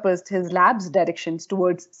repurposed his lab's directions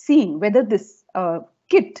towards seeing whether this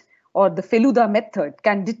kit or the Feluda method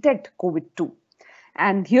can detect COVID-2.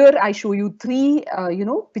 And here I show you three,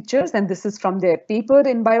 pictures, and this is from their paper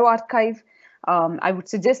in bioRxiv. I would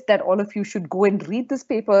suggest that all of you should go and read this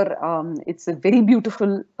paper. It's a very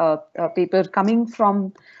beautiful paper coming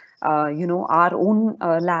from, our own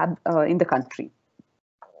lab in the country.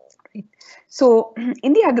 So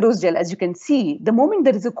in the agarose gel, as you can see, the moment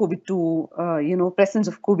there is a COVID-2, presence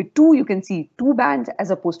of COVID-2, you can see two bands as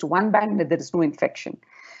opposed to one band, that there is no infection.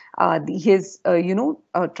 He has,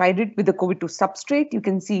 tried it with the COVID-2 substrate. You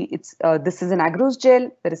can see it's this is an agarose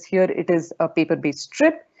gel, whereas here it is a paper-based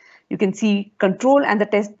strip. You can see control and the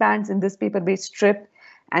test bands in this paper-based strip.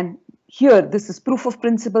 And here, this is proof of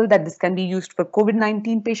principle that this can be used for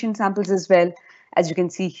COVID-19 patient samples as well. As you can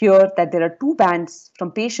see here, that there are two bands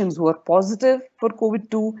from patients who are positive for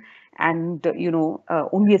COVID-2 and,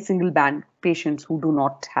 only a single band patients who do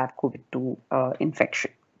not have COVID-2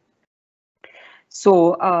 infection.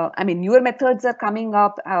 So, newer methods are coming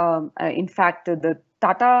up. In fact, the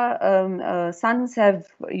Tata Sons have,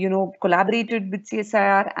 collaborated with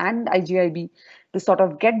CSIR and IGIB to sort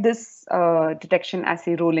of get this detection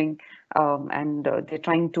assay rolling, and they're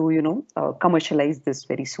trying to, commercialize this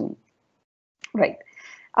very soon. Right.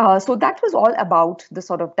 So that was all about the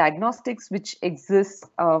sort of diagnostics which exists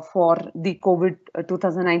for the COVID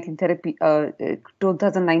 2019 therapy,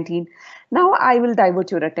 2019. Now I will divert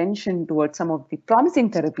your attention towards some of the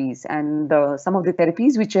promising therapies and some of the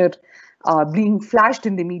therapies which are being flashed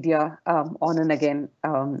in the media on and again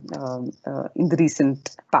in the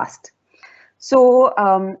recent past. So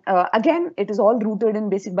again, it is all rooted in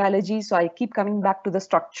basic biology. So I keep coming back to the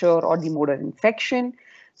structure or the mode of infection.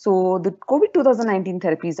 So the COVID 2019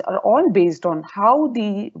 therapies are all based on how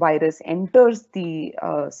the virus enters the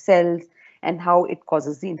cells and how it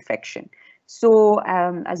causes the infection. So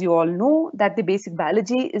as you all know, that the basic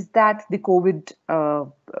biology is that the COVID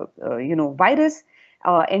virus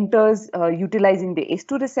enters utilizing the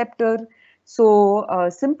ACE2 receptor. So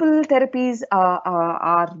simple therapies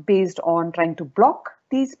are based on trying to block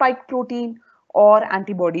the spike protein or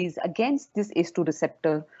antibodies against this ACE2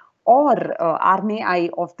 receptor, or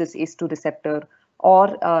RNAi of this ACE2 receptor,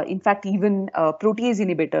 or in fact even protease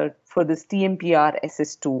inhibitor for this TMPR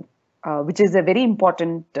SS2 which is a very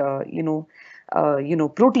important,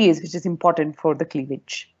 protease, which is important for the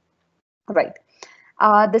cleavage. Right.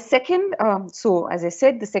 The second, so as I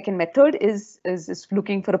said, the second method is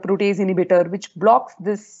looking for a protease inhibitor which blocks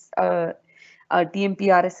this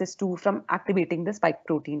TMPRSS2 from activating the spike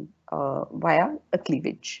protein via a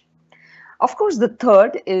cleavage. Of course, the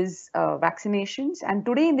third is vaccinations. And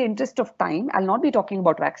today, in the interest of time, I'll not be talking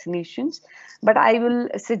about vaccinations, but I will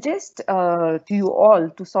suggest to you all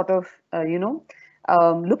to sort of,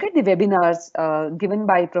 look at the webinars given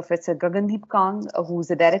by Professor Gagandeep Kang, who's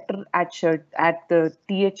the director at the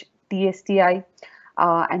TSTI,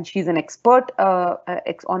 and she's an expert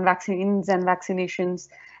on vaccines and vaccinations,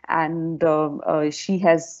 and she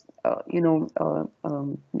has given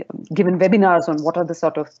webinars on what are the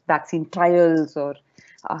sort of vaccine trials or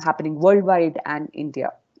happening worldwide and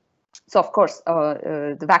India. So of course,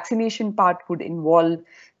 the vaccination part would involve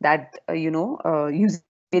that using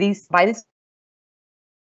various virus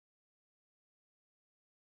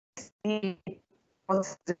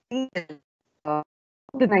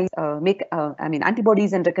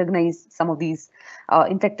antibodies and recognize some of these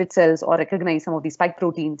infected cells or recognize some of these spike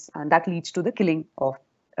proteins, and that leads to the killing of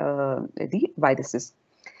the viruses.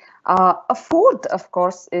 A fourth, of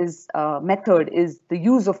course, method is the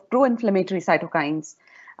use of pro-inflammatory cytokines,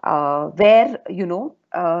 where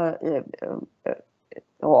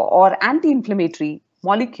or anti-inflammatory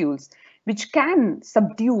molecules which can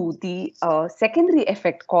subdue the secondary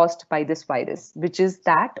effect caused by this virus, which is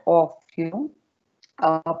that of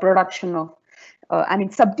production of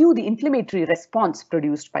subdue the inflammatory response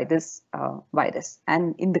produced by this virus.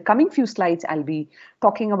 And in the coming few slides, I'll be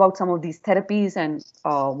talking about some of these therapies and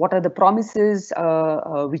what are the promises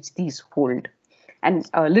which these hold, and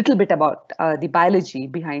a little bit about the biology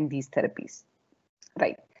behind these therapies.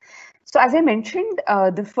 Right. So as I mentioned,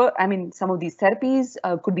 some of these therapies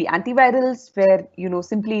could be antivirals, where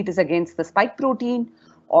simply it is against the spike protein,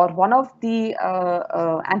 or one of the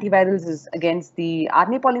antivirals is against the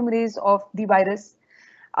RNA polymerase of the virus.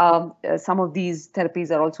 Some of these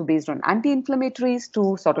therapies are also based on anti-inflammatories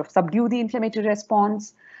to sort of subdue the inflammatory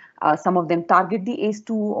response. Some of them target the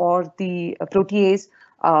ACE2 or the protease,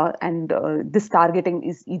 and this targeting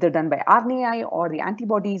is either done by RNAi or the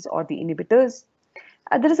antibodies or the inhibitors.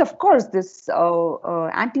 There is, of course, this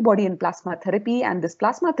antibody and plasma therapy, and this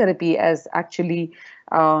plasma therapy is actually,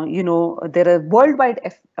 there are worldwide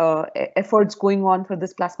efforts going on for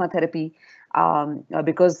this plasma therapy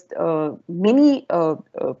because many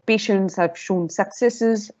patients have shown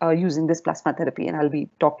successes using this plasma therapy, and I'll be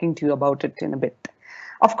talking to you about it in a bit.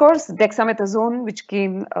 Of course, dexamethasone, which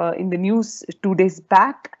came in the news 2 days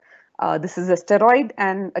back, this is a steroid,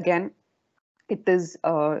 and again, it is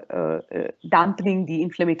dampening the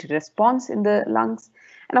inflammatory response in the lungs.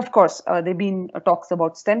 And of course, there have been talks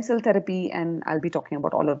about stem cell therapy, and I'll be talking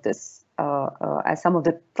about all of this as some of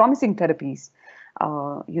the promising therapies,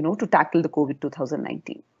 to tackle the COVID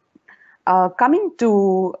 2019. Coming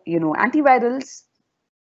to, antivirals,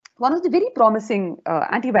 one of the very promising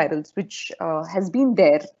antivirals, which has been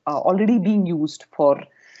there already being used for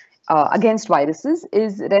against viruses,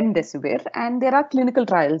 is remdesivir, and there are clinical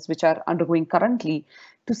trials which are undergoing currently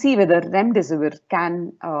to see whether remdesivir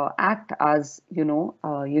can act as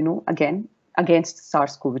again against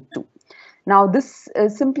SARS-CoV-2. Now, this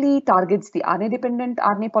simply targets the RNA-dependent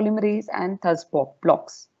RNA polymerase and thus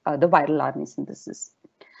blocks the viral RNA synthesis.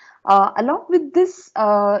 Along with this,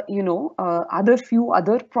 few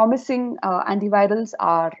other promising antivirals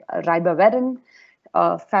are ribavirin,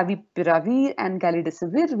 favipiravir, and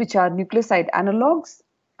galidesivir, which are nucleoside analogs,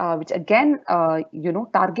 which again,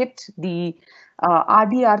 target the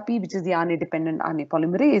RDRP, which is the RNA-dependent RNA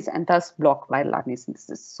polymerase, and thus block viral RNA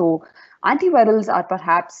synthesis. So, antivirals are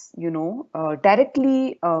perhaps,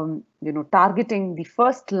 directly, targeting the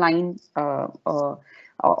first line,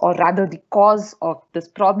 or rather the cause of this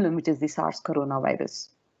problem, which is the SARS coronavirus.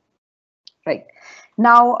 Right.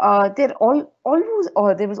 Now, there was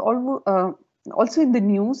also in the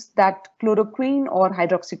news that chloroquine or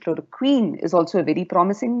hydroxychloroquine is also a very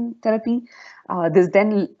promising therapy. This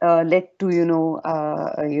then led to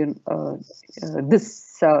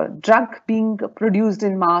this drug being produced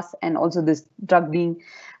in mass, and also this drug being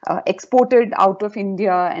exported out of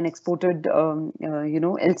India and exported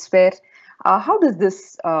elsewhere. How does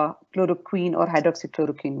this chloroquine or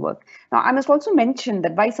hydroxychloroquine work? Now, I must also mention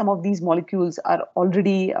that why some of these molecules are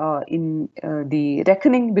already in the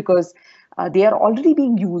reckoning, because they are already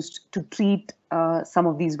being used to treat some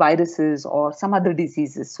of these viruses or some other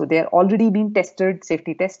diseases. So they're already being tested,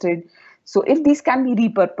 safety tested. So if these can be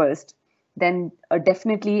repurposed, then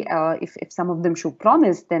definitely if some of them show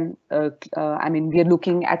promise, then I mean, we are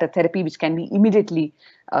looking at a therapy which can be immediately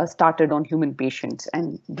started on human patients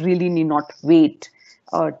and really need not wait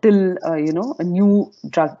till a new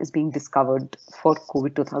drug is being discovered for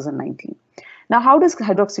COVID 2019. Now, how does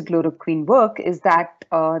hydroxychloroquine work? Is that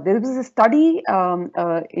there was a study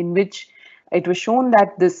in which it was shown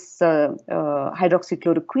that this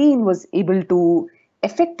hydroxychloroquine was able to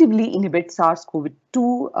effectively inhibit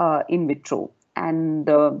SARS-CoV-2 in vitro. And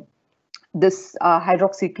this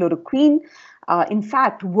hydroxychloroquine, in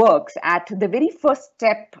fact, works at the very first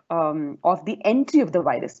step of the entry of the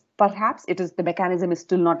virus. Perhaps the mechanism is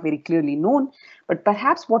still not very clearly known, but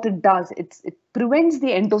perhaps what it does, it prevents the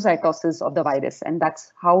endocytosis of the virus, and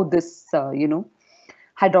that's how this,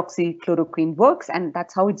 hydroxychloroquine works, and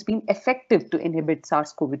that's how it's been effective to inhibit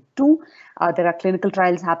SARS-CoV-2. There are clinical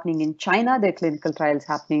trials happening in China. There are clinical trials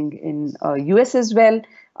happening in US as well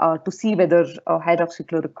to see whether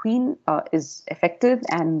hydroxychloroquine is effective.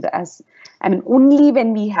 And only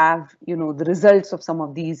when we have, the results of some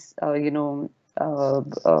of these, the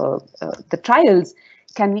trials,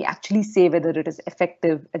 can we actually say whether it is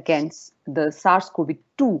effective against the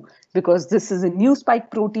SARS-CoV-2, because this is a new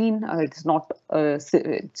spike protein. It's not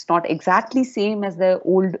exactly same as the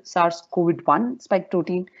old SARS-CoV-1 spike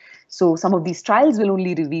protein. So some of these trials will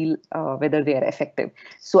only reveal whether they are effective.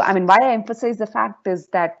 So why I emphasize the fact is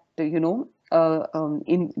that in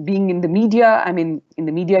being in the media, in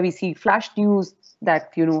the media we see flash news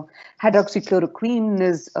that hydroxychloroquine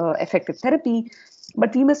is effective therapy.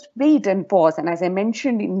 But we must wait and pause. And as I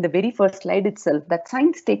mentioned in the very first slide itself, that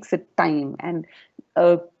science takes its time. And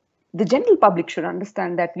the general public should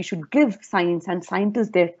understand that we should give science and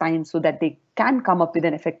scientists their time so that they can come up with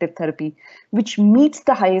an effective therapy which meets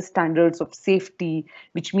the highest standards of safety,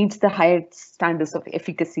 which meets the highest standards of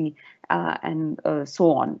efficacy, and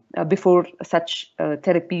so on, before such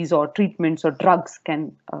therapies or treatments or drugs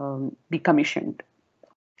can be commissioned.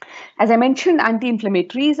 As I mentioned,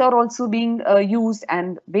 anti-inflammatories are also being used,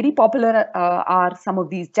 and very popular are some of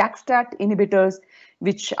these JAK-STAT inhibitors,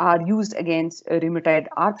 which are used against rheumatoid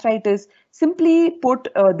arthritis. Simply put,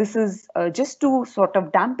 this is just to sort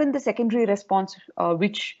of dampen the secondary response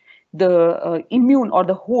which the immune or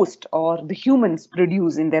the host or the humans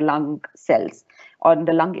produce in their lung cells or in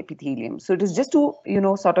the lung epithelium. So it is just to,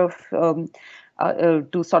 to sort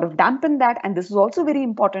of dampen that. And this is also very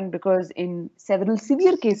important because in several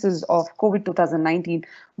severe cases of COVID 2019,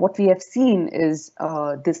 what we have seen is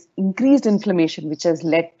this increased inflammation, which has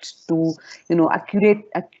led to,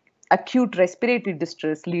 acute respiratory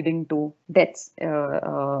distress leading to deaths in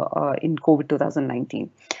COVID 2019.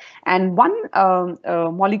 And one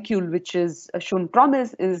molecule which is shown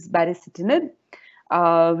promise is baricitinib,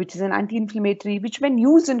 which is an anti-inflammatory, which when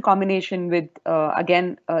used in combination with,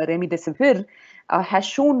 remdesivir, has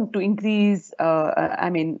shown to increase,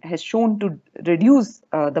 has shown to reduce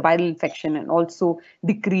the viral infection and also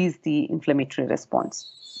decrease the inflammatory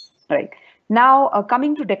response. Right. Now,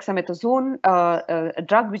 coming to dexamethasone, a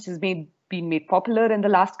drug which has been made popular in the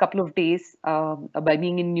last couple of days by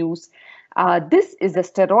being in news. This is a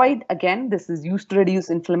steroid. Again, this is used to reduce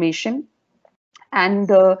inflammation. And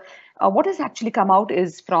what has actually come out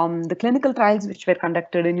is from the clinical trials which were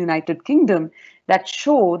conducted in United Kingdom that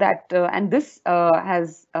show that, and this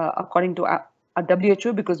has, according to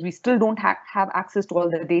WHO, because we still don't have access to all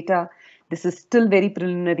the data, this is still very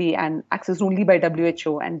preliminary and accessed only by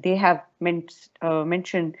WHO, and they have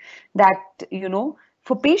mentioned that,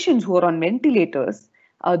 for patients who are on ventilators,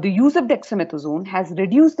 the use of dexamethasone has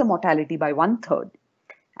reduced the mortality by 1/3.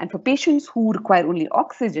 And for patients who require only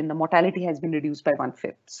oxygen, the mortality has been reduced by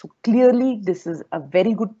 1/5. So clearly, this is a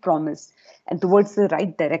very good promise and towards the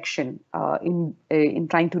right direction in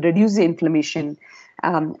trying to reduce the inflammation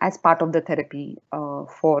as part of the therapy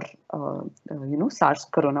for SARS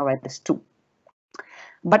coronavirus 2.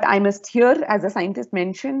 But I must here, as a scientist,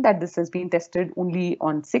 mention that this has been tested only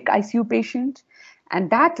on sick ICU patients, and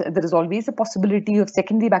that there is always a possibility of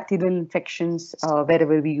secondary bacterial infections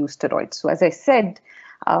wherever we use steroids. So as I said,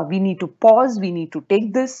 we need to pause, we need to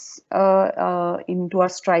take this into our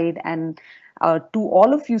stride. And to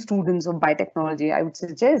all of you students of biotechnology, I would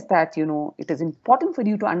suggest that, it is important for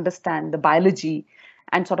you to understand the biology,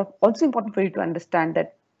 and sort of also important for you to understand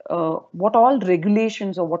that what all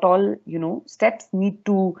regulations or what all, steps need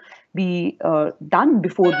to be done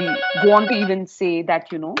before we go on to even say that,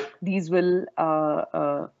 these will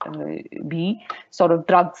be sort of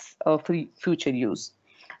drugs for future use.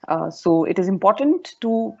 So it is important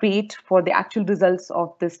to wait for the actual results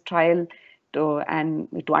of this trial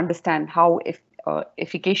and to understand how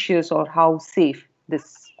efficacious or how safe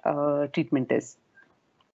this treatment is.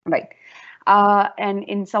 Right. And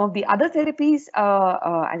in some of the other therapies,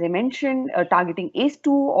 as I mentioned, targeting ACE2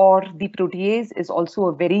 or the protease is also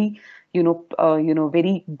a very,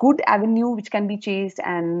 very good avenue which can be chased,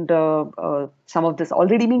 and some of this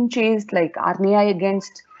already being chased, like RNAi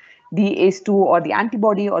against the ACE2 or the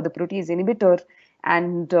antibody or the protease inhibitor.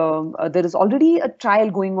 And there is already a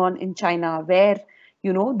trial going on in China where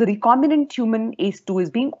the recombinant human ACE2 is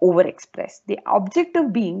being overexpressed. The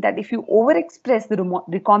objective being that if you overexpress the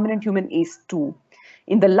recombinant human ACE2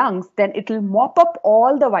 in the lungs, then it will mop up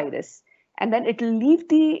all the virus, and then it will leave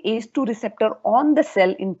the ACE2 receptor on the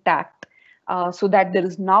cell intact, so that there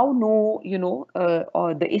is now no,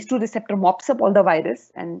 or the ACE2 receptor mops up all the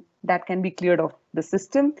virus, and that can be cleared off the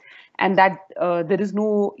system, and that there is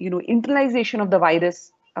no, internalization of the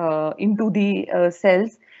virus into the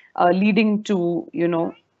cells, leading to,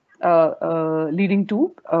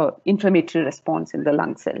 inflammatory response in the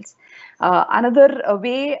lung cells. Another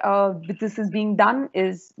way this is being done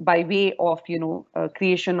is by way of,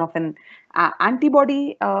 creation of an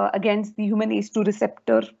antibody against the human ACE2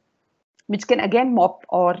 receptor, which can again mop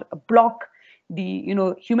or block the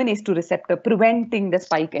human ACE2 receptor, preventing the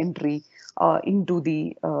spike entry into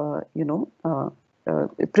the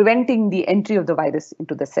preventing the entry of the virus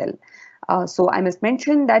into the cell. So I must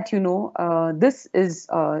mention that this is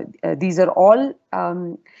these are all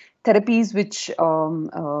therapies which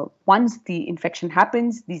once the infection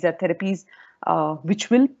happens, these are therapies which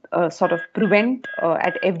will sort of prevent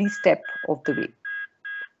at every step of the way.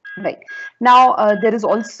 Right. Now, there is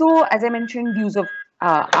also, as I mentioned, use of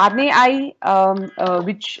RNAi,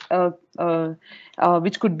 which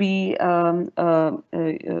could be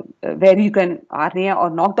where you can RNA or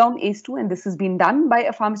knock down ACE2, and this has been done by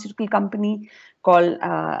a pharmaceutical company called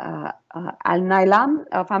Alnylam,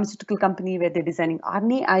 a pharmaceutical company where they're designing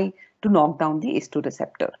RNAi to knock down the ACE2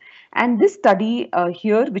 receptor. And this study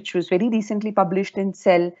here, which was very recently published in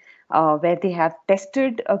Cell, where they have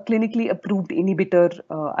tested a clinically approved inhibitor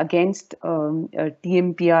against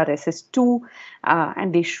TMPRSS2,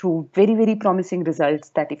 and they show very, very promising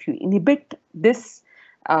results that if you inhibit this,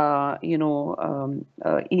 if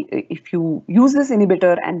you use this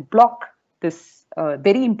inhibitor and block this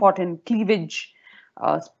very important cleavage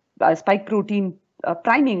spike protein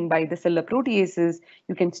priming by the cellular proteases,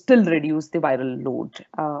 you can still reduce the viral load.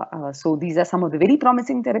 So these are some of the very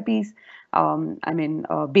promising therapies,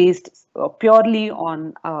 based purely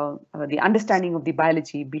on the understanding of the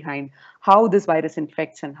biology behind how this virus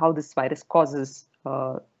infects and how this virus causes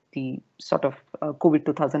the sort of COVID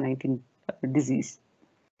 2019 disease.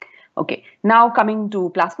 Okay, now coming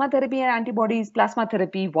to plasma therapy and antibodies. Plasma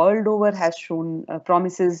therapy world over has shown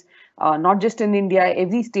promises, not just in India.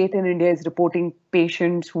 Every state in India is reporting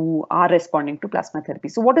patients who are responding to plasma therapy.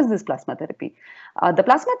 So what is this plasma therapy? The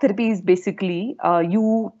plasma therapy is basically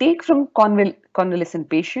you take from convalescent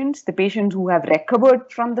patients, the patients who have recovered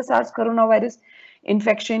from the SARS coronavirus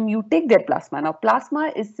infection, you take their plasma. Now,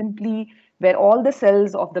 plasma is simply where all the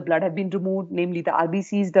cells of the blood have been removed, namely the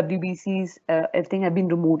RBCs, WBCs, everything have been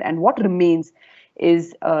removed. And what remains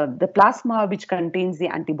is the plasma which contains the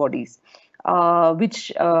antibodies,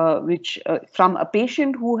 which from a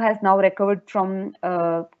patient who has now recovered from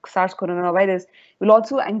SARS coronavirus will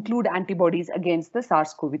also include antibodies against the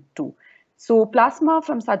SARS-CoV-2. So plasma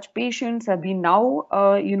from such patients have been now,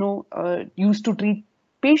 used to treat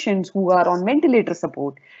patients who are on ventilator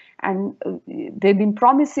support. And they've been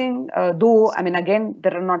promising, though, again,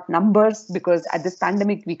 there are not numbers, because at this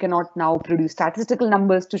pandemic, we cannot now produce statistical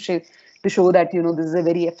numbers to show that, this is a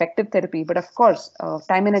very effective therapy. But of course,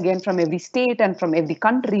 time and again, from every state and from every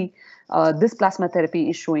country, this plasma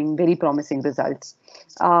therapy is showing very promising results.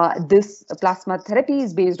 This plasma therapy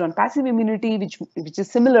is based on passive immunity, which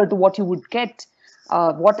is similar to what you would get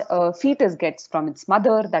what a fetus gets from its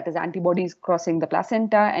mother, that is antibodies crossing the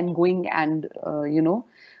placenta and going and,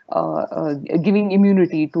 giving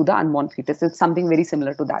immunity to the unborn fetus. It's something very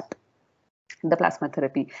similar to that, the plasma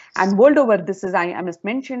therapy. And world over, this is, I must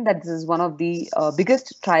mention that this is one of the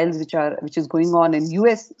biggest trials which is going on in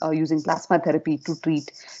US using plasma therapy to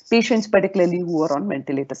treat patients, particularly who are on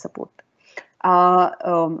ventilator support.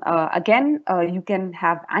 Again, you can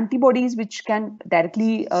have antibodies which can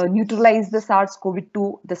directly neutralize the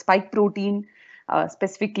SARS-CoV-2, the spike protein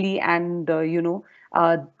specifically, and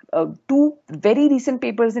two very recent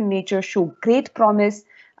papers in Nature show great promise.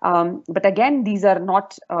 But again, these are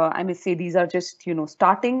not, I must say, these are just,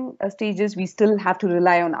 starting stages. We still have to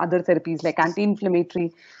rely on other therapies like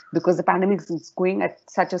anti-inflammatory, because the pandemic is going at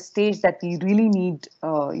such a stage that we really need,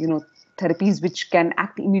 therapies which can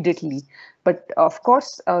act immediately. But of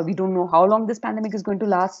course, we don't know how long this pandemic is going to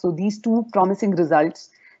last. So these two promising results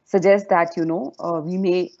suggest that, we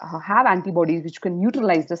may have antibodies which can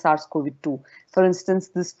neutralize the SARS-CoV-2. For instance,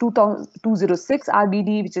 this 206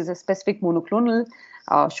 RBD, which is a specific monoclonal,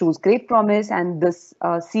 shows great promise, and this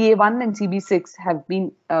CA1 and CB6 have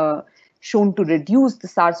been shown to reduce the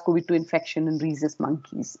SARS-CoV-2 infection in rhesus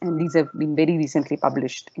monkeys, and these have been very recently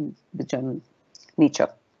published in the journal Nature.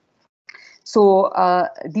 So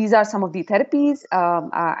these are some of the therapies,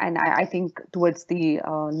 and I think towards the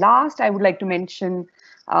last, I would like to mention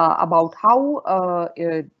about how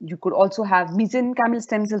you could also have mesenchymal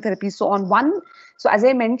stem cell therapy. So so as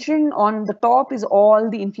I mentioned, on the top is all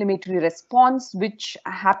the inflammatory response which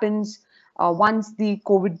happens once the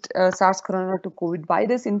SARS-CoV-2 COVID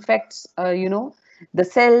virus infects, the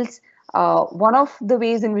cells. One of the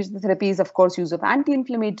ways in which the therapy is, of course, use of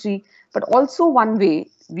anti-inflammatory, but also one way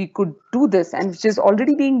we could do this, and which is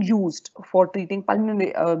already being used for treating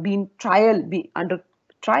pulmonary, under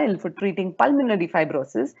trial for treating pulmonary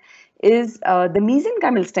fibrosis, is the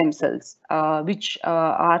mesenchymal stem cells, which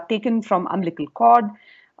are taken from umbilical cord.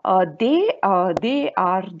 They are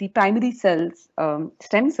the primary cells,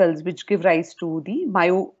 stem cells, which give rise to the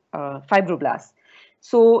myofibroblasts.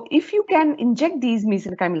 So if you can inject these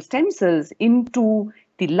mesenchymal stem cells into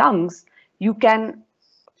the lungs, you can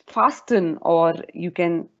fasten, or you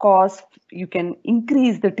can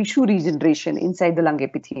increase the tissue regeneration inside the lung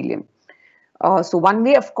epithelium. So one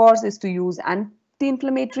way, of course, is to use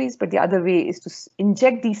anti-inflammatories, but the other way is to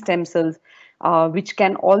inject these stem cells, which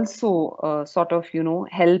can also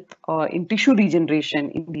help in tissue regeneration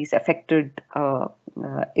in these affected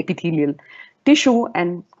epithelial tissue,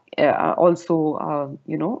 and also,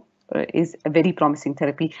 is a very promising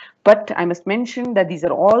therapy. But I must mention that these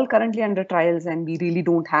are all currently under trials, and we really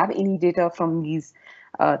don't have any data from these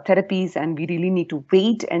therapies, and we really need to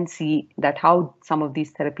wait and see that how some of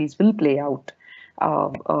these therapies will play out.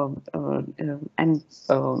 And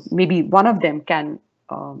maybe one of them can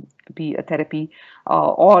be a therapy,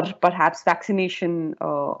 or perhaps vaccination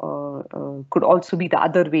could also be the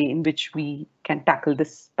other way in which we can tackle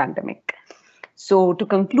this pandemic. So to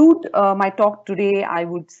conclude my talk today, I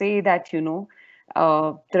would say that, there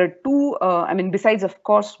are two, besides, of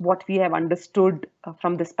course, what we have understood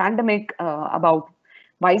from this pandemic about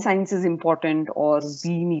why science is important, or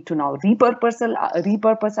we need to now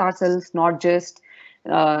repurpose ourselves, not just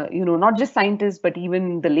scientists, but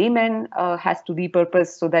even the layman has to repurpose,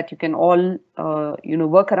 so that you can all,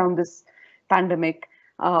 work around this pandemic.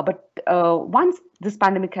 But once this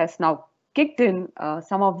pandemic has now kicked in,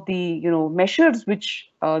 some of the measures which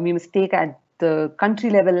we must take at the country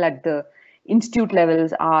level, at the institute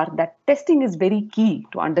levels, are that testing is very key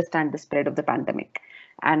to understand the spread of the pandemic.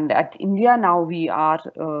 And at India now, we are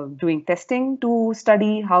doing testing to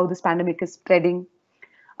study how this pandemic is spreading.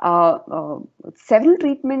 Several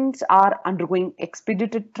treatments are undergoing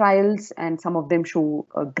expedited trials, and some of them show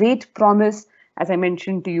great promise. As I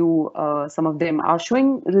mentioned to you, some of them are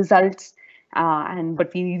showing results.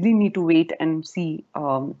 But we really need to wait and see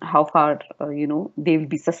how far they will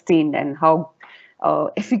be sustained, and how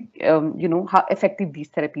how effective these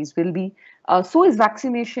therapies will be. So is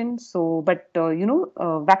vaccination. But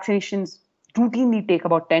vaccinations routinely take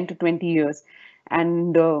about 10 to 20 years,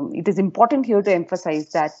 and it is important here to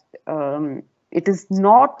emphasize that it is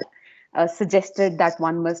not suggested that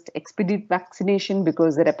one must expedite vaccination,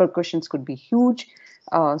 because the repercussions could be huge.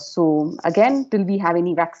 So again, till we have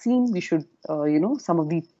any vaccine, we should, some of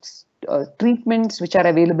the treatments which are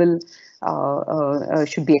available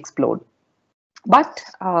should be explored. But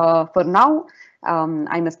for now,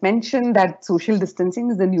 I must mention that social distancing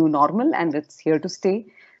is the new normal, and it's here to stay.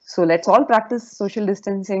 So let's all practice social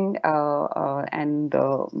distancing and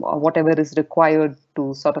whatever is required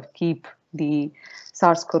to sort of keep the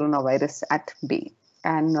SARS coronavirus at bay.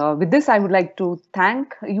 And with this, I would like to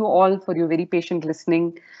thank you all for your very patient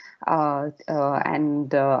listening. I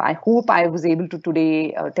hope I was able to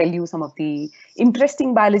today tell you some of the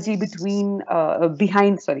interesting biology behind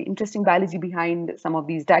some of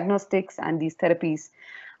these diagnostics and these therapies.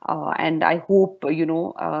 And I hope,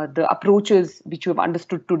 the approaches which you have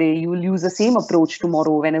understood today, you will use the same approach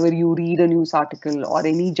tomorrow whenever you read a news article or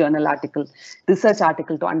any journal article, research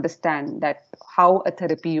article, to understand that how a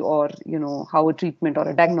therapy, or, how a treatment or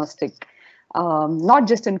a diagnostic, not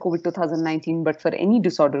just in COVID 2019, but for any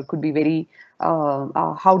disorder, could be very,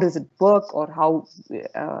 how does it work, or how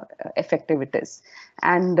effective it is.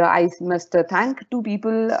 And I must thank two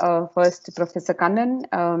people. First, Professor Kannan,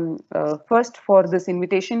 first for this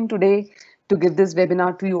invitation today to give this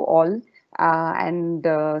webinar to you all. And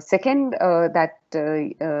second, that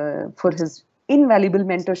for his invaluable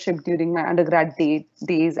mentorship during my undergrad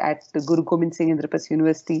days at the Guru Gobind Singh Indraprasth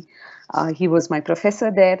University. He was my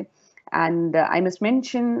professor there. And I must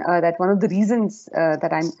mention that one of the reasons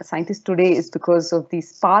that I'm a scientist today is because of the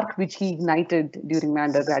spark which he ignited during my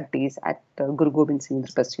undergrad days at Guru Gobind Singh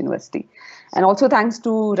Indraprasth University. And also thanks to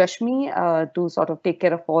Rashmi to sort of take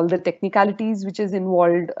care of all the technicalities which is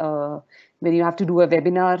involved when you have to do a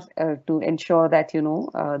webinar to ensure that,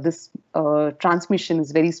 this transmission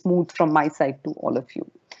is very smooth from my side to all of you.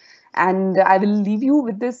 And I will leave you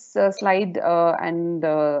with this slide and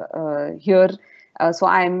here. I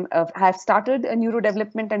have started a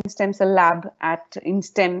neurodevelopment and stem cell lab at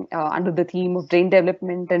InStem under the theme of brain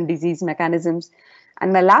development and disease mechanisms.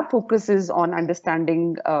 And my lab focuses on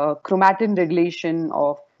understanding chromatin regulation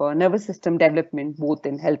of nervous system development, both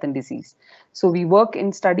in health and disease. So we work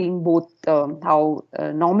in studying both how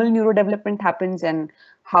normal neurodevelopment happens and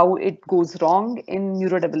how it goes wrong in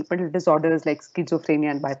neurodevelopmental disorders like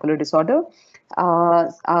schizophrenia and bipolar disorder.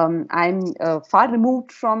 I'm far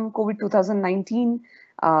removed from COVID 2019,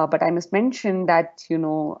 but I must mention that,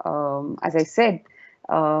 as I said,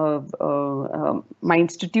 my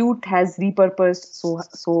institute has repurposed,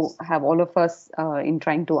 so have all of us in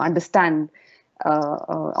trying to understand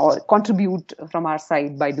or contribute from our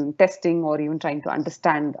side by doing testing or even trying to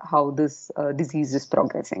understand how this disease is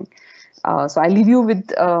progressing. So I leave you with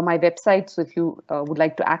my website. So if you would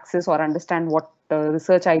like to access or understand what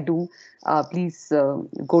research I do, please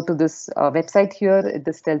go to this website here.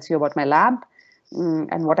 This tells you about my lab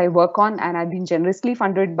and what I work on. And I've been generously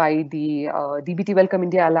funded by the DBT Wellcome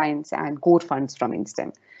India Alliance and core funds from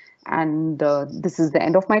InStem. And this is the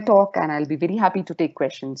end of my talk, and I'll be very happy to take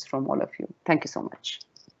questions from all of you. Thank you so much.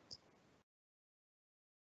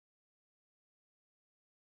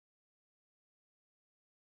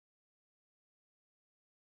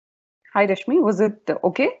 Hi, Rashmi. Was it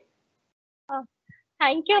okay?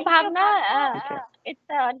 Thank you, Bhavana. It's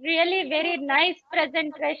a really very nice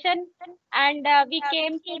presentation, and we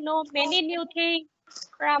came to know many new things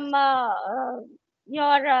from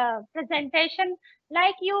your presentation.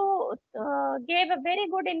 Like you gave a very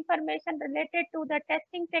good information related to the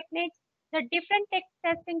testing techniques, the different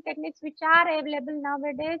testing techniques which are available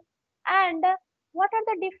nowadays, and what are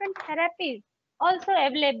the different therapies also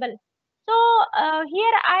available. So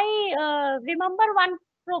here I remember one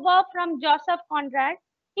proverb from Joseph Conrad.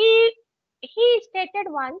 He stated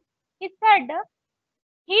once, he said,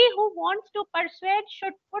 he who wants to persuade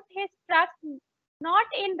should put his trust not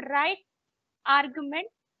in right argument,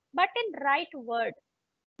 but in right word.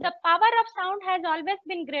 The power of sound has always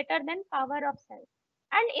been greater than power of self.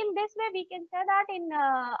 And in this way, we can say that in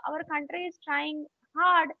our country is trying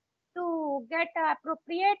hard to get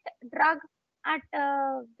appropriate drug at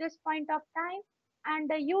this point of time.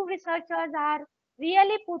 And you researchers are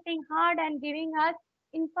really putting hard and giving us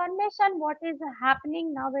information what is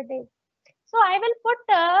happening nowadays. So I will put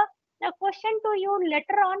the question to you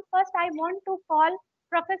later on. First, I want to call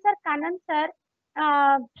Professor Kanan sir.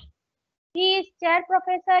 Uh, he is chair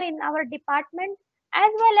professor in our department,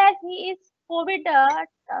 as well as he is COVID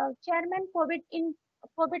chairman COVID in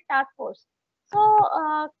COVID task force. So,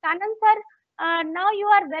 Kanan sir, now you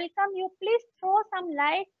are welcome. You please throw some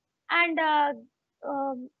light and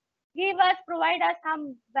provide us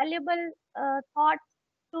some valuable thoughts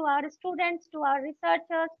to our students, to our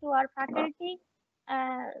researchers, to our faculty.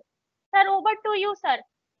 Sir, over to you, sir.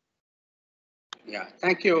 Yeah,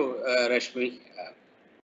 thank you, Rashmi.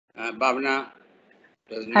 Bhavana,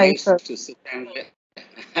 it was Hi, nice sir. to sit and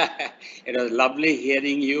it was lovely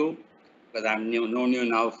hearing you, because I've known you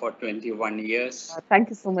now for 21 years. Thank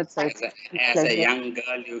you so much, sir. As a young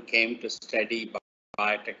girl, you came to study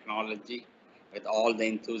biotechnology with all the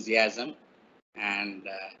enthusiasm. And,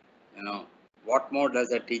 what more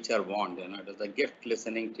does a teacher want? It was a gift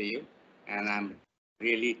listening to you. And I'm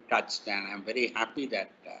really touched, and I'm very happy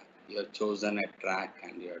that you have chosen a track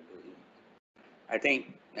and you're doing it. I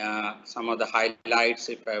think some of the highlights,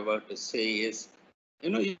 if I were to say, is,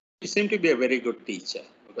 you seem to be a very good teacher,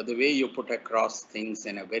 because the way you put across things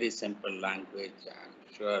in a very simple language,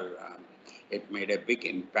 I'm sure it made a big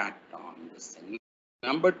impact on this thing.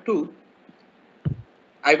 Number two,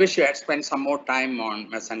 I wish you had spent some more time on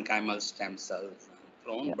mesenchymal stem cells and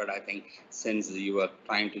clone, but I think since you were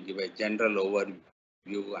trying to give a general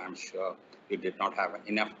overview, I'm sure you did not have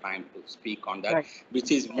enough time to speak on that,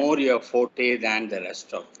 which is more your forte than the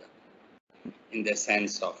rest of them, in the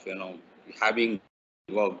sense of, having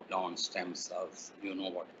worked on stem cells, you know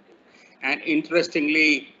what it is. And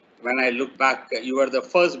interestingly, when I look back, you were the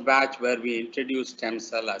first batch where we introduced stem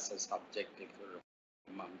cell as a subject, if you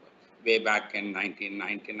remember, way back in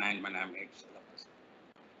 1999 when I made syllabus.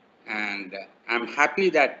 And I'm happy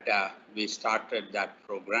that we started that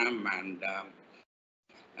program. And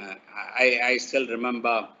I still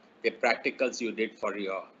remember the practicals you did for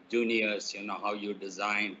your juniors, how you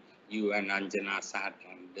designed, you and Anjana sat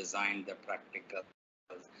and designed the practicals.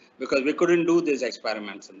 Because we couldn't do these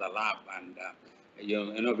experiments in the lab. And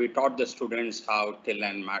we taught the students how Till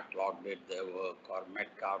and Matlock did their work, or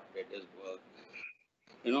Metcalf did his work.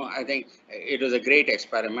 I think it was a great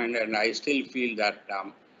experiment, and I still feel that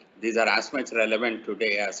these are as much relevant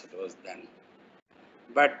today as it was then.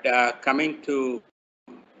 But coming to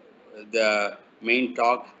the main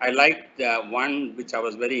talk, I liked one which I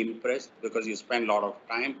was very impressed, because you spend a lot of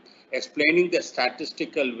time explaining the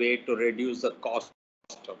statistical way to reduce the cost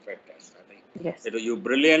of a test. I think Yes. you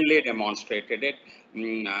brilliantly demonstrated it,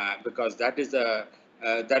 because that is the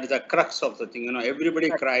crux of the thing. Everybody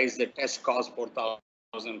cries the test costs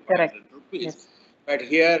 4,500 rupees. Yes. But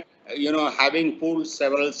here, having pooled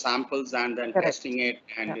several samples and then testing it,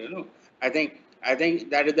 and I think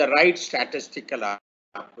that is the right statistical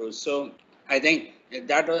approach. So I think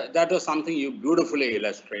that was something you beautifully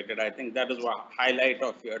illustrated. I think that is what highlight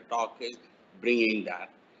of your talk is, bringing that.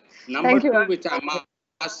 Number two, which I must.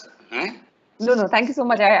 No, thank you so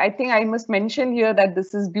much. I think I must mention here that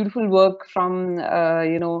this is beautiful work from,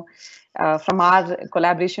 from our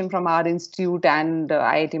collaboration from our institute and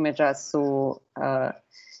IIT Madras. So,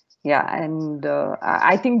 yeah, and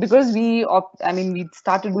I think because we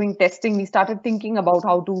started doing testing, we started thinking about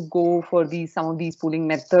how to go for some of these pooling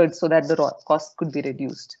methods so that the cost could be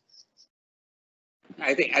reduced.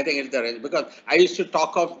 I think it's the right, because I used to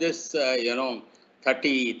talk of this,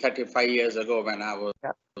 35 years ago when I was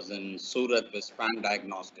in Surat with Span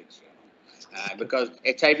Diagnostics. Because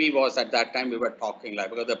HIV was at that time, we were talking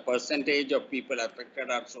because the percentage of people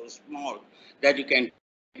affected are so small that you can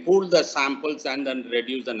pool the samples and then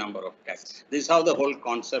reduce the number of tests. This is how the whole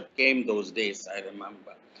concept came those days, I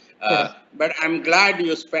remember. But I'm glad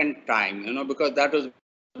you spent time, because that was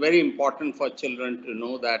very important for children to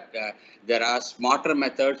know that there are smarter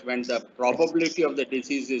methods when the probability of the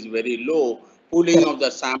disease is very low. Pooling of the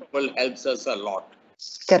sample helps us a lot.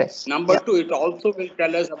 Correct. Number two, it also will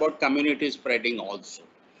tell us about community spreading also.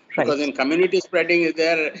 Because in community spreading is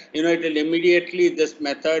there, it will immediately, this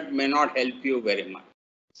method may not help you very much.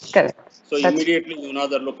 Correct. So immediately,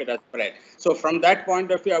 look at a spread. So from that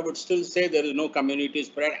point of view, I would still say there is no community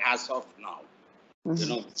spread as of now.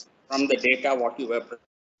 From the data, what you were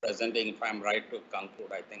presenting, if I'm right to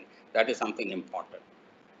conclude, I think that is something important.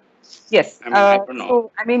 Yes. I don't know.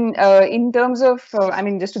 So, in terms of,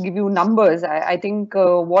 just to give you numbers, I think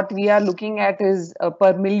what we are looking at is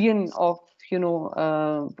per million of,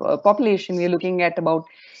 population, we are looking at about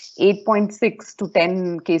 8.6 to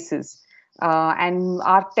 10 cases. And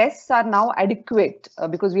our tests are now adequate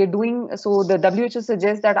because we are doing, so the WHO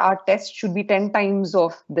suggests that our tests should be 10 times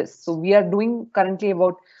of this. So we are doing currently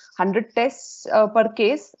about 100 tests per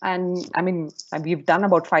case. And we've done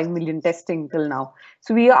about 5 million testing till now.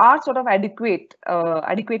 So we are sort of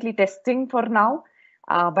adequately testing for now.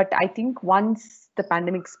 But I think once the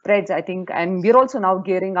pandemic spreads, I think, and we're also now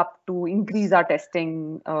gearing up to increase our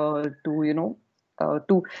testing for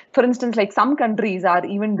instance, like some countries are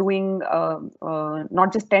even doing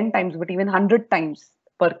not just 10 times, but even 100 times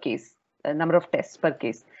per case, number of tests per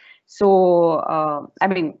case. So,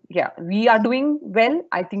 we are doing well.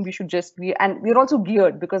 I think we should just be, and we're also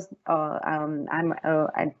geared because I'm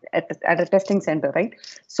at a testing center, right?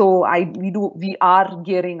 So we are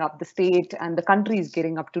gearing up. The state and the country is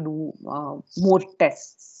gearing up to do more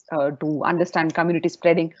tests to understand community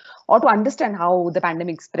spreading or to understand how the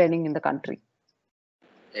pandemic is spreading in the country.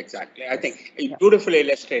 Exactly. I think it's beautifully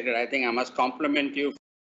illustrated. I think I must compliment you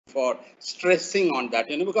for stressing on that,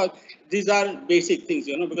 because these are basic things,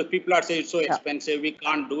 because people are saying it's so expensive, we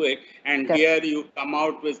can't do it. And here you come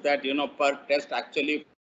out with that, per test actually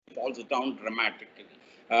falls down dramatically.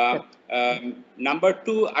 Number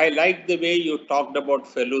two, I like the way you talked about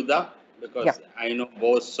Feluda, because I know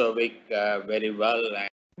both Cervic very well.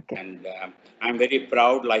 And I'm very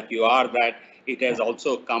proud, like you are, that it has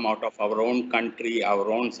also come out of our own country,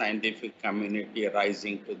 our own scientific community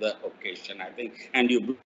rising to the occasion, I think. And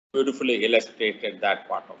you beautifully illustrated that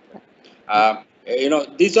part of it.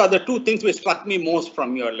 These are the two things which struck me most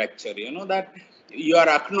from your lecture, that you are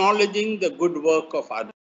acknowledging the good work of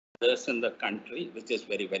others in the country, which is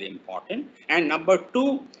very, very important. And number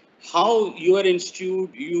two, how your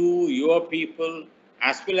institute, your people,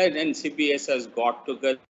 as well as NCBS has got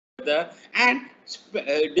together and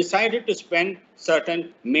decided to spend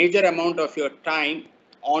certain major amount of your time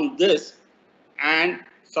on this and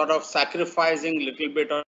sort of sacrificing a little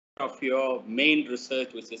bit of your main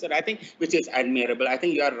research, which is admirable. I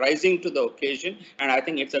think you are rising to the occasion, and I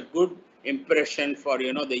think it's a good impression for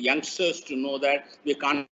the youngsters to know that we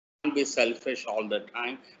can't be selfish all the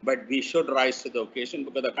time, but we should rise to the occasion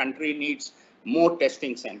because the country needs more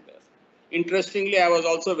testing centers. Interestingly, I was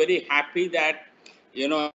also very happy that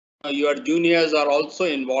your juniors are also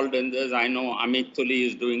involved in this. I know Amit Tuli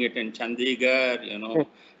is doing it in Chandigarh,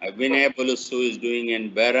 Vinay Bulusu is doing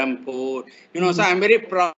in Berhampur, so I'm very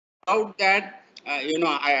proud that,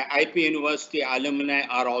 IP University alumni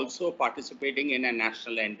are also participating in a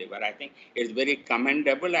national endeavor. I think it's very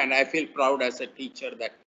commendable, and I feel proud as a teacher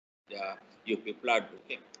that you people are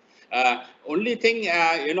doing. Only thing,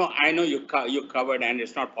 I know you covered, and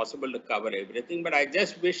it's not possible to cover everything, but I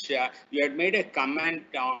just wish you had made a comment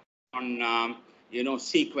on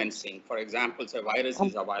sequencing. For example, say virus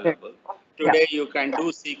is available. Today, you can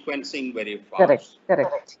do sequencing very fast.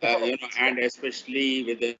 Correct. And especially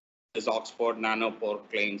with this Oxford nanopore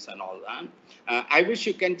claims and all that. I wish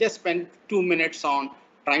you can just spend 2 minutes on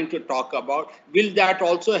trying to talk about, will that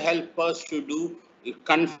also help us to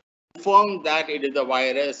confirm that it is a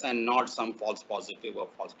virus and not some false positive or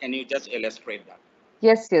false? Can you just illustrate that?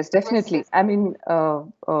 Yes, definitely. I mean,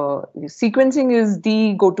 sequencing is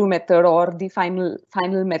the go-to method or the final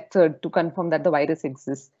method to confirm that the virus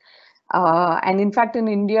exists. And in fact, in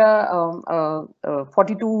India,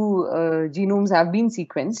 42 genomes have been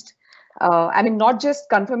sequenced. I mean, not just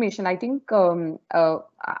confirmation. I think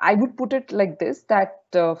I would put it like this, that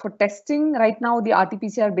for testing right now, the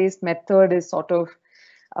RT-PCR based method is sort of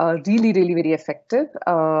really very effective,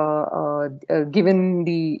 given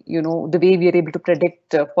the the way we are able to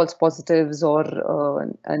predict false positives or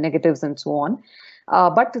negatives and so on.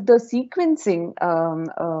 But the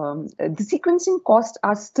sequencing costs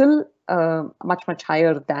are still much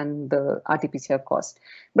higher than the RT-PCR cost.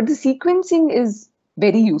 But the sequencing is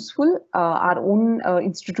very useful. Our own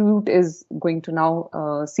institute is going to now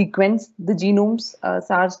sequence the genomes,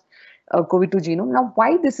 SARS-CoV-2 genome. Now,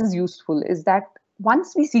 why this is useful is that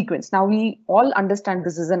once we sequence, now we all understand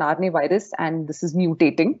this is an RNA virus and this is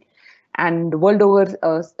mutating. And world over,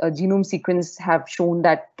 genome sequence have shown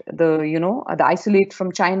that the isolate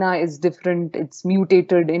from China is different. It's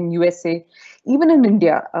mutated in USA. Even in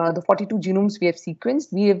India, the 42 genomes we have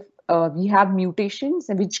sequenced, we have mutations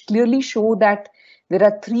which clearly show that there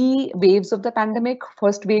are 3 waves of the pandemic.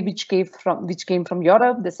 First wave which came from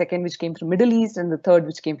Europe, the second which came from Middle East, and the third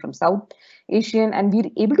which came from South Asian. And we're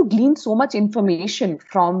able to glean so much information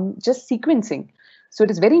from just sequencing. So it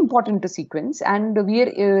is very important to sequence, and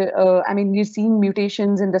we're seeing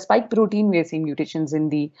mutations in the spike protein, we are seeing mutations in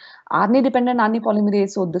the RNA-dependent RNA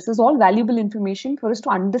polymerase. So this is all valuable information for us to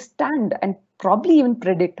understand and probably even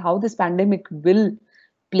predict how this pandemic will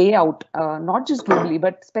play out, not just globally,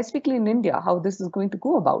 but specifically in India, how this is going to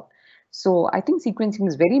go about. So I think sequencing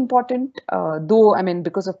is very important, though, I mean,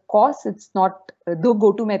 because of cost, it's not the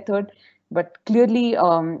go-to method, but clearly,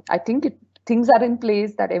 I think things are in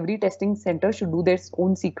place that every testing center should do their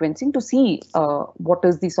own sequencing to see what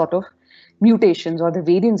is the sort of mutations or the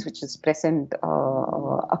variants which is present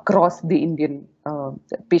across the Indian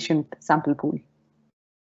patient sample pool.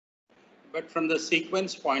 But from the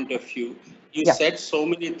sequence point of view, you said so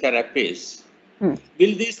many therapies. Will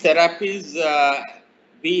these therapies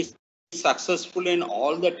be successful in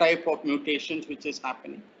all the type of mutations which is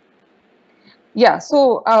happening? Yeah,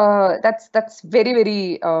 so that's very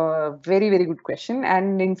good question,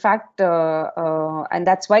 and in fact, and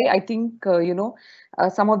that's why I think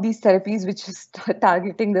some of these therapies which is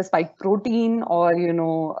targeting the spike protein or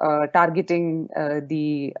targeting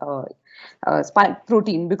the spike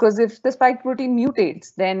protein, because if the spike protein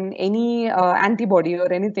mutates, then any antibody or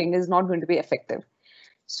anything is not going to be effective.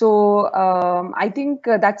 So I think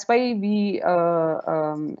that's why we,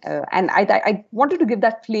 and I wanted to give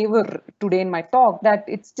that flavor today in my talk, that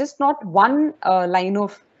it's just not one line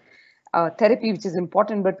of therapy which is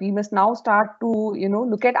important, but we must now start to,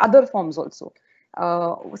 look at other forms also.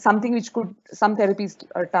 Some therapies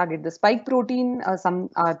target the spike protein, some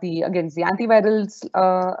are against the antivirals,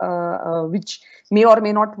 which may or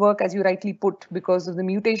may not work, as you rightly put, because of the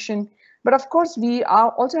mutation. But of course, we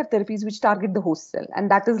also have therapies which target the host cell,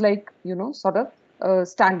 and that is like, sort of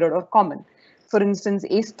standard or common. For instance,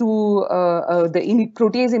 ACE2, the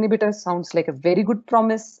protease inhibitor sounds like a very good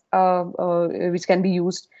promise, which can be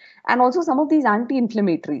used. And also some of these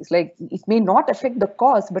anti-inflammatories, like it may not affect the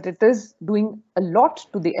cause, but it is doing a lot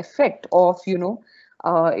to the effect of,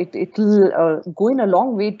 it will go in a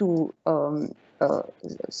long way to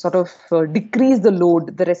sort of decrease the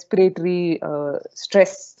load, the respiratory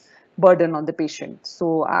stress burden on the patient.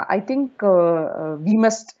 So I think we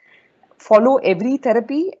must follow every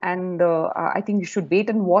therapy, and I think you should wait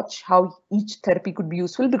and watch how each therapy could be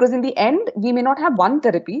useful, because in the end we may not have one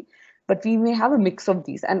therapy, but we may have a mix of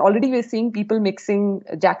these. And already we're seeing people mixing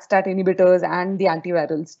JAK-STAT inhibitors and the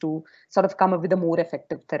antivirals to sort of come up with a more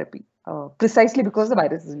effective therapy, precisely because the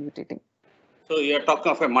virus is mutating. So you're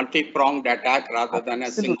talking of a multi-pronged attack rather than a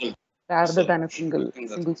Absolutely. single. Rather than a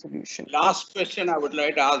single solution. Last question I would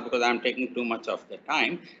like to ask, because I'm taking too much of the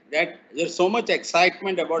time, that there's so much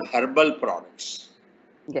excitement about herbal products.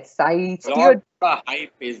 Yes, I steered. The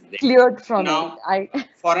hype is there. Cleared from now, it.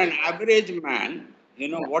 For an average man,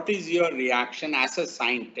 what is your reaction as a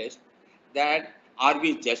scientist, that are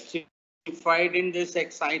we justified in this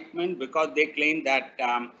excitement, because they claim that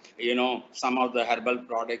some of the herbal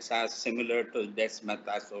products are similar to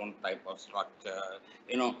desmethasone type of structure,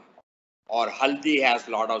 or haldi has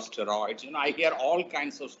a lot of steroids. I hear all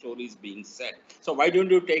kinds of stories being said. So why don't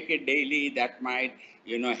you take it daily? That might,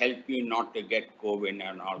 help you not to get COVID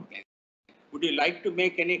and all kinds. Would you like to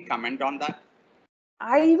make any comment on that?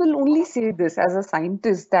 I will only say this as a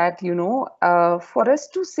scientist, that, for us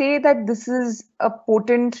to say that this is a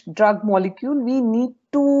potent drug molecule, we need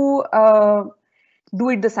to do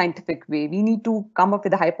it the scientific way. We need to come up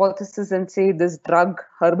with a hypothesis and say this drug,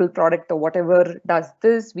 herbal product or whatever does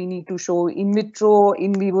this. We need to show in vitro,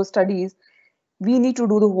 in vivo studies. We need to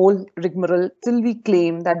do the whole rigmarole till we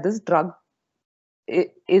claim that this drug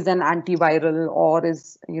is an antiviral or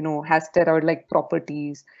is, has steroid-like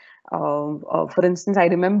properties. For instance, I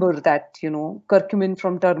remember that, curcumin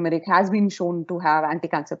from turmeric has been shown to have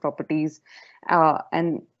anti-cancer properties,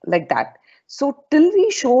 and like that. So till we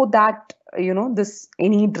show that, this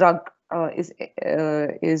any drug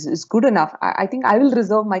is good enough, I think I will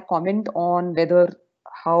reserve my comment on whether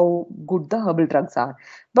how good the herbal drugs are.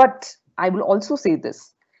 But I will also say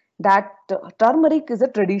this, that turmeric is a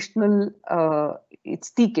traditional,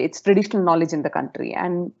 it's traditional knowledge in the country.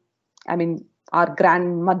 And I mean, our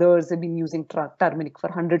grandmothers have been using turmeric for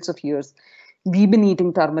hundreds of years. We've been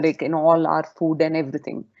eating turmeric in all our food and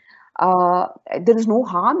everything. There is no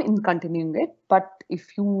harm in continuing it. But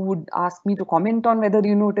if you would ask me to comment on whether,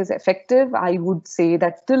 it is effective, I would say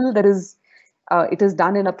that till there is, it is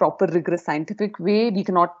done in a proper, rigorous scientific way, we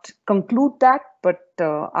cannot conclude that. But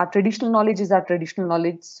our traditional knowledge is our traditional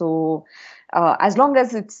knowledge. So as long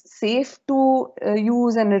as it's safe to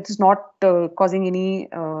use and it's not causing any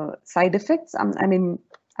side effects,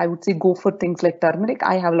 I would say go for things like turmeric.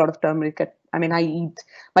 I have a lot of turmeric I eat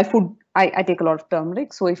my food. I take a lot of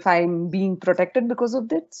turmeric. So if I'm being protected because of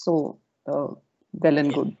that, so well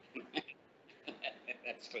and good.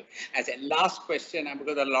 That's true. As a last question,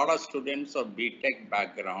 because a lot of students of BTech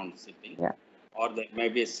background sitting, or there may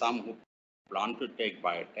be some who plan to take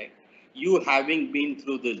biotech. You having been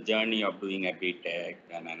through this journey of doing a BTech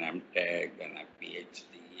and an MTech and a PhD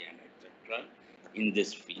and etc. in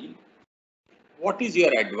this field, what is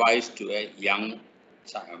your advice to a young,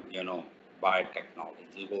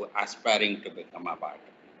 biotechnology who aspiring to become a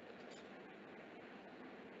biotechnologist?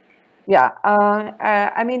 Yeah,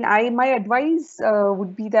 my advice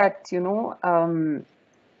would be that,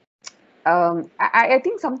 I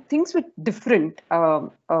think some things were different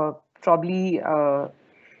probably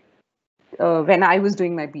when I was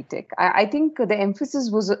doing my BTech. I think the emphasis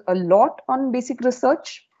was a lot on basic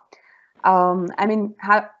research. And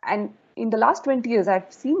in the last 20 years,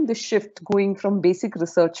 I've seen the shift going from basic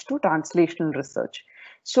research to translational research.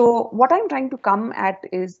 So what I'm trying to come at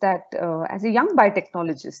is that as a young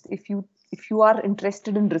biotechnologist, if you are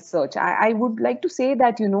interested in research, I would like to say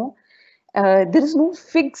that, there is no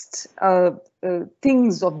fixed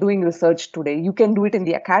things of doing research today. You can do it in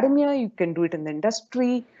the academia, you can do it in the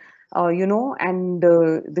industry, and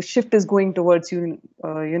the shift is going towards doing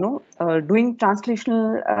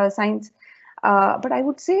translational science. But I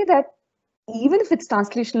would say that even if it's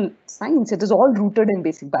translational science, it is all rooted in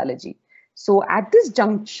basic biology. So at this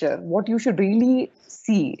juncture, what you should really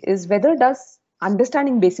see is whether does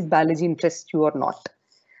understanding basic biology interest you or not.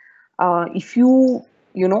 If you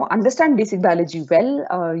understand basic biology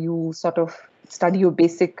well, you sort of study your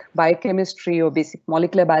basic biochemistry or basic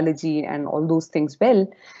molecular biology and all those things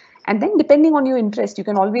well. And then depending on your interest, you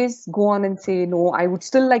can always go on and say, no, I would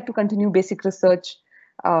still like to continue basic research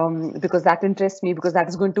because that interests me, because that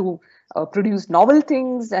is going to produce novel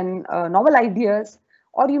things and novel ideas.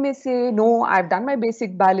 Or you may say, no, I've done my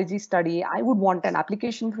basic biology study. I would want an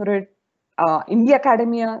application for it in the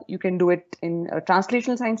academia. You can do it in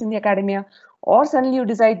translational science in the academia. Or suddenly you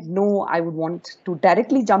decide, no, I would want to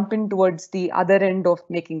directly jump in towards the other end of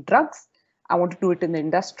making drugs. I want to do it in the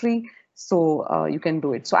industry. So you can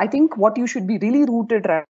do it. So I think what you should be really rooted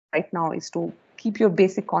right right now is to keep your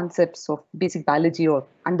basic concepts of basic biology or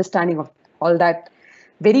understanding of all that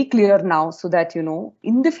very clear now, so that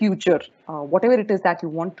in the future, whatever it is that you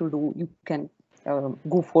want to do, you can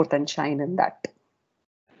go forth and shine in that.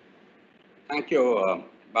 Thank you,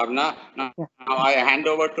 Bhavana. Now, Yeah. now I hand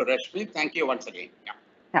over to Rashmi. Thank you once again.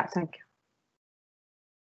 Yeah, thank you.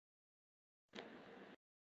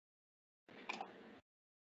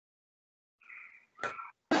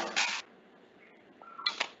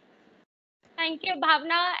 Thank you,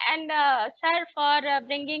 Bhavna and sir, for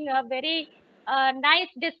bringing a very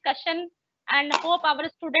nice discussion, and hope our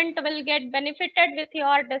student will get benefited with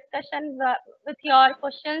your discussion, with your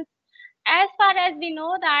questions. As far as we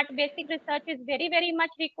know that basic research is very, very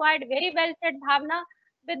much required. Very well said, Bhavna.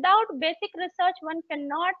 Without basic research, one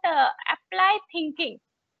cannot apply thinking.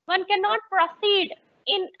 One cannot proceed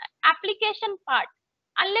in application part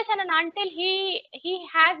unless and until he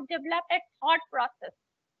has developed a thought process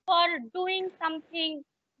for doing something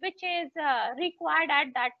which is required at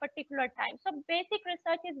that particular time. So basic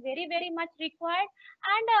research is very, very much required,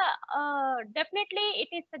 and definitely it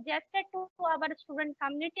is suggested to our student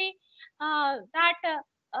community that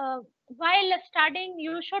while studying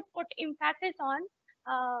you should put emphasis on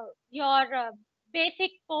your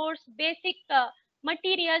basic course, basic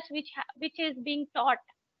materials which is being taught.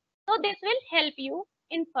 So this will help you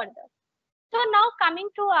in further. So now coming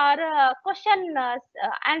to our question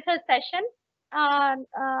answer session.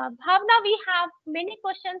 Bhavna, we have many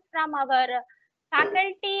questions from our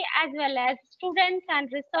faculty as well as students and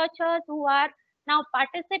researchers who are now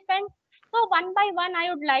participants. So one by one,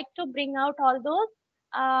 I would like to bring out all those.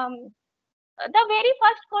 The very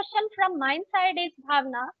first question from my side is,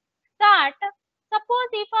 Bhavna, that suppose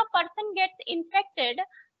if a person gets infected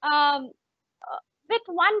with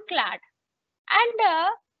one clad and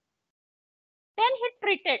then he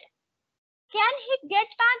treated, can he get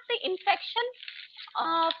back the infection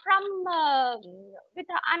from with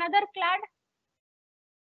another clad?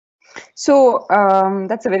 So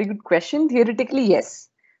that's a very good question. Theoretically, yes.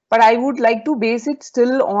 But I would like to base it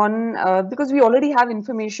still on, because we already have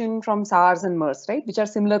information from SARS and MERS, right, which are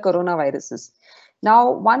similar coronaviruses.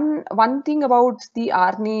 Now, one thing about the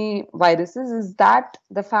RNA viruses is that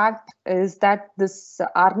the fact is that this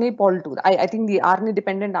RNA pol2, I think the RNA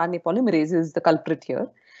dependent RNA polymerase is the culprit here,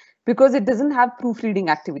 because it doesn't have proofreading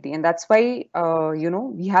activity, and that's why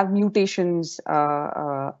we have mutations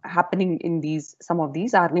happening in some of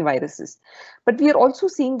these RNA viruses. But we are also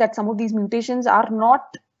seeing that some of these mutations are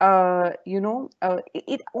not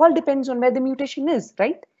it all depends on where the mutation is,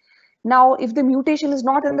 right? Now, if the mutation is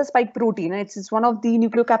not in the spike protein, it's one of the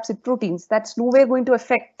nucleocapsid proteins, that's nowhere going to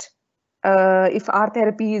affect if our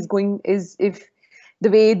therapy is if the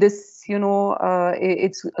way this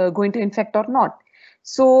it's going to infect or not.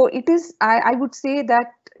 So it is, I would say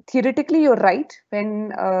that theoretically you're right.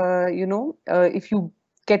 When if you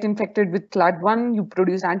get infected with clad 1, you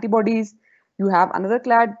produce antibodies, you have another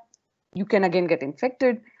clad, you can again get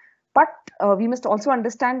infected. But we must also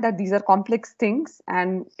understand that these are complex things,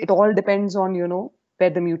 and it all depends on where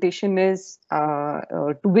the mutation is,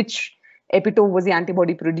 to which epitope was the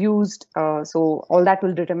antibody produced. So all that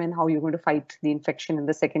will determine how you're going to fight the infection in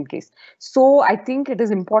the second case. So I think it is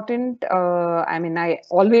important. I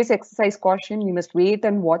always exercise caution. We must wait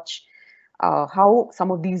and watch how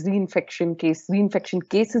some of these reinfection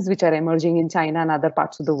cases which are emerging in China and other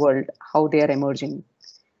parts of the world, how they are emerging.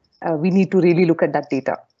 We need to really look at that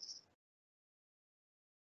data.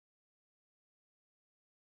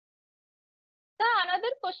 So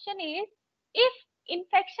another question is, if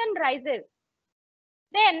infection rises,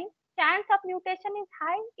 then chance of mutation is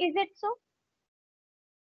high. Is it so?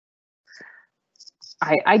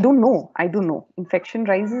 I don't know. I don't know. Infection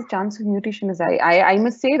rises, chance of mutation is high. I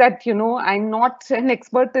must say that, I'm not an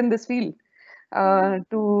expert in this field. As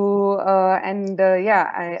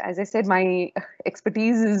I said, my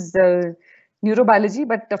expertise is neurobiology,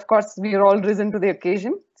 but of course, we are all risen to the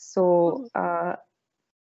occasion. So,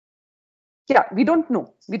 we don't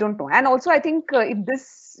know. We don't know. And also, I think if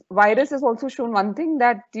this virus has also shown one thing,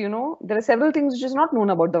 that, there are several things which is not known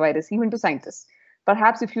about the virus, even to scientists.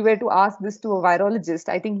 Perhaps if you were to ask this to a virologist,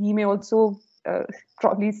 I think he may also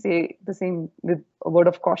probably say the same with a word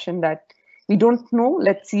of caution that we don't know.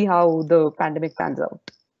 Let's see how the pandemic pans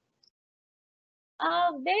out.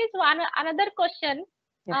 There is another question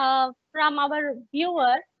from our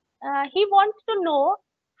viewer. He wants to know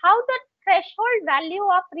how the threshold value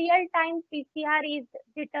of real-time PCR is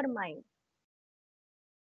determined.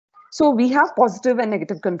 So we have positive and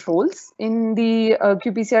negative controls in the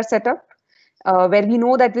qPCR setup. where we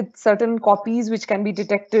know that with certain copies which can be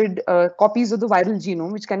detected, copies of the viral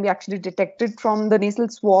genome which can be actually detected from the nasal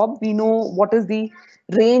swab, we know what is the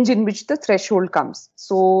range in which the threshold comes.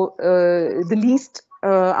 So the least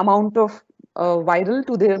amount of viral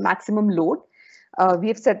to the maximum load, we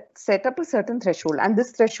have set up a certain threshold, and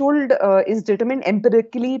this threshold is determined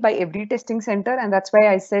empirically by every testing center. And that's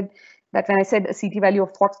why I said that when I said a CT value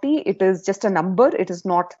of 40, it is just a number, it is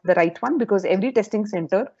not the right one, because every testing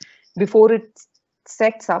center, before it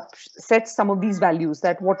sets some of these values,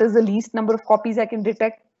 that what is the least number of copies I can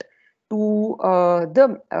detect to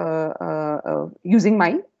using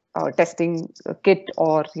my testing kit,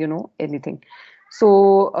 or anything.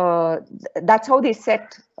 So that's how they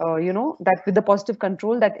set that with the positive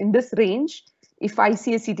control, that in this range, if I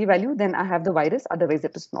see a CT value, then I have the virus, otherwise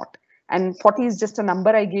it is not. And 40 is just a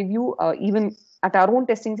number I gave you. Even at our own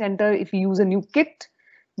testing center, if we use a new kit,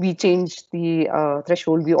 we change the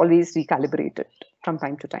threshold. We always recalibrate it from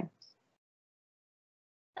time to time.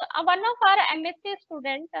 One of our MSc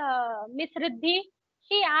student, Miss Riddhi,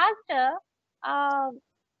 she asked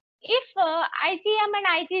if IgM and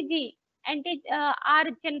IgG are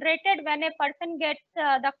generated when a person gets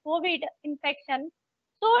the COVID infection.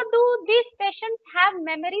 So do these patients have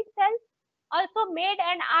memory cells also made,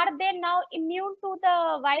 and are they now immune to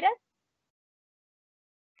the virus?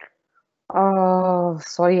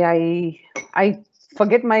 Sorry, I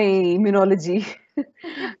forget my immunology.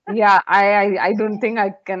 Yeah, I don't think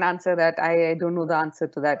I can answer that. I don't know the answer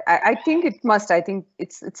to that. I think it must. I think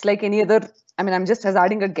it's like any other. I mean, I'm just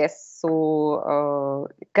hazarding a guess. So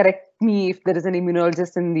correct me if there is an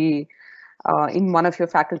immunologist in one of your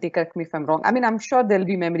faculty. Correct me if I'm wrong. I mean, I'm sure there'll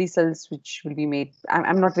be memory cells which will be made.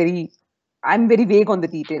 I'm very vague on the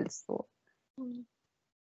details. So.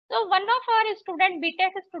 So one of our student,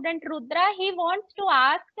 BTech student Rudra, he wants to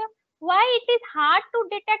ask why it is hard to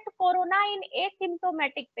detect corona in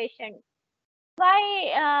asymptomatic patients.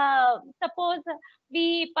 Why, suppose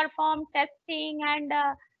we perform testing and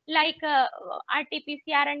like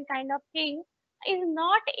RT-PCR and kind of thing, is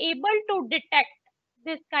not able to detect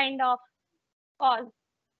this kind of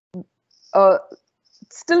cause?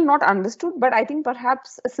 Still not understood, but I think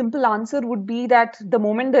perhaps a simple answer would be that the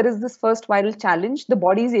moment there is this first viral challenge, the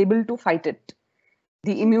body is able to fight it.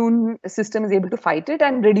 The immune system is able to fight it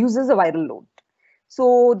and reduces the viral load.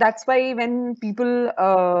 So that's why when people, who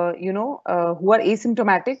are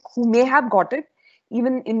asymptomatic, who may have got it,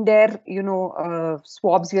 even in their,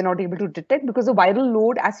 swabs, we are not able to detect, because the viral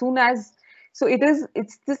load, as soon as, so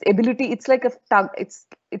it's this ability, it's like a tug, it's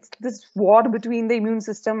this war between the immune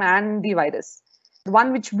system and the virus. The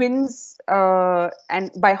one which wins,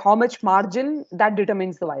 and by how much margin, that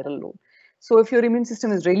determines the viral load. So if your immune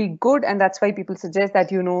system is really good, and that's why people suggest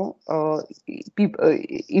that,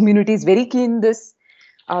 immunity is very key in this.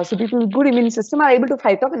 So people with good immune system are able to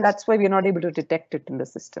fight off, and that's why we are not able to detect it in the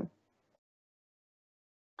system.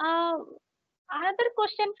 Another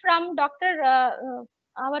question from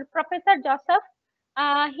our Professor Joseph.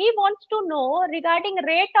 He wants to know regarding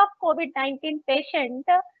rate of COVID-19 patient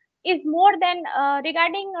is more than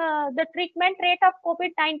regarding the treatment rate of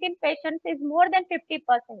COVID-19 patients is more than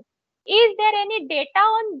 50%. Is there any data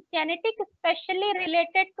on genetic, especially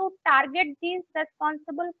related to target genes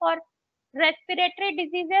responsible for respiratory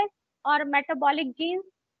diseases or metabolic genes?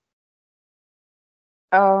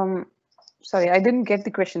 Sorry, I didn't get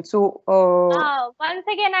the question. So once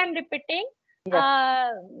again, I'm repeating.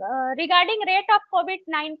 Yeah. Regarding rate of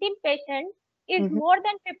COVID-19 patients is more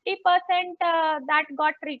than 50% that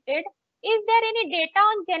got treated. Is there any data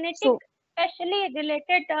on genetic, especially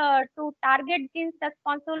related to target genes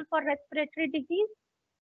responsible for respiratory disease?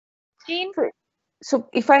 Gene? So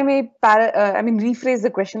if I may, rephrase the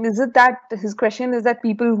question, is it that his question is that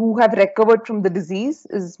people who have recovered from the disease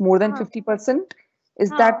is more than 50%? Is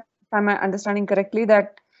that, if I'm understanding correctly,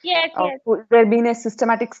 that yes. So has there been a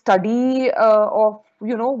systematic study of,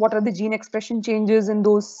 what are the gene expression changes in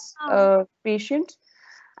those patients?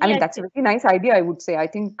 I mean, that's a very nice idea, I would say. I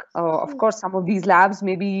think, of course, some of these labs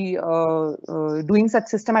may be doing such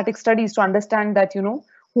systematic studies to understand that,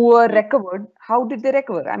 who are recovered, how did they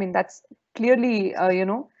recover? I mean, that's clearly,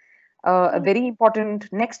 a very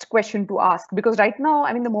important next question to ask. Because right now,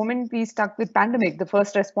 I mean, the moment we stuck with pandemic, the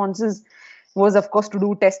first responses was, of course, to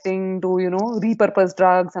do testing, to, repurpose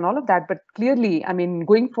drugs and all of that. But clearly, I mean,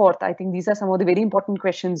 going forth, I think these are some of the very important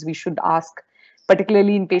questions we should ask,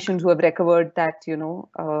 particularly in patients who have recovered, that,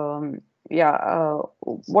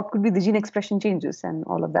 what could be the gene expression changes and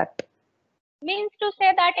all of that. Means to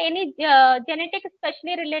say that any genetic,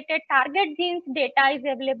 especially related target genes data is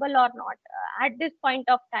available or not at this point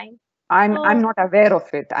of time? I'm not aware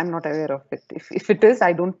of it. I'm not aware of it. If it is,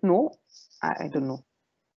 I don't know. I don't know.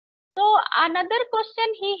 So another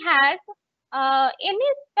question he has, any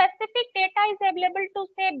specific data is available to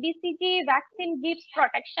say BCG vaccine gives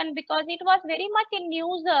protection, because it was very much in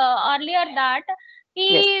news earlier that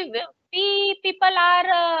Yes. people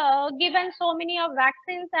are given so many of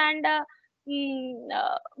vaccines, and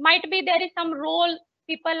might be there is some role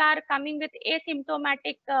people are coming with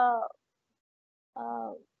asymptomatic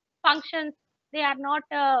uh, functions, they are not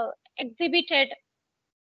exhibited.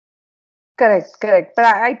 Correct, correct. But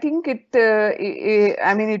I think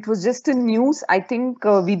I mean, it was just in news. I think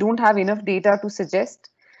we don't have enough data to suggest.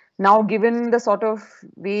 Now, given the sort of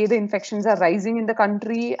way the infections are rising in the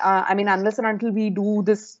country, I mean, unless and until we do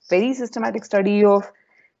this very systematic study of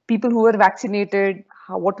people who were vaccinated,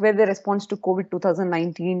 what were their response to COVID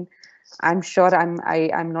 2019, I'm sure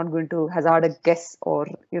I'm not going to hazard a guess or,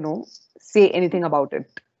 say anything about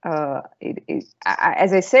it.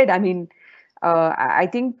 As I said, I mean, I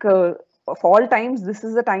think of all times, this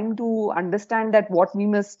is the time to understand that what we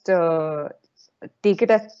must take it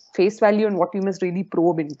at face value and what we must really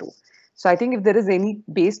probe into. So I think if there is any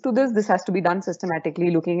base to this, this has to be done systematically,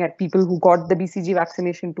 looking at people who got the BCG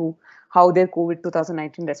vaccination to how their COVID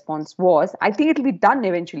 2019 response was. I think it will be done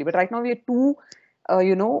eventually, but right now we are too,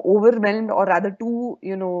 overwhelmed, or rather too,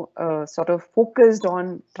 sort of focused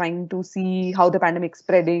on trying to see how the pandemic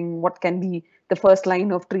spreading, what can be the first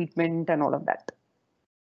line of treatment and all of that.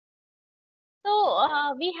 So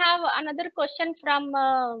we have another question from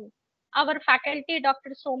our faculty,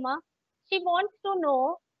 Dr. Soma. She wants to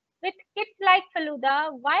know, with kits like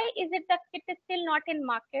Faluda, why is it the kit is still not in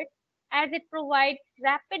market, as it provides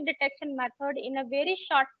rapid detection method in a very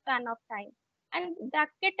short span of time, and the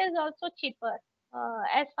kit is also cheaper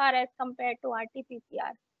as far as compared to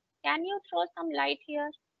RT-PCR. Can you throw some light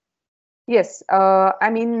here? Yes, I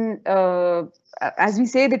mean, as we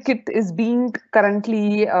say, the kit is being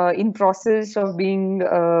currently in process of being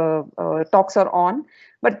talks are on.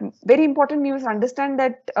 But very important, we must understand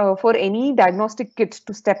that for any diagnostic kit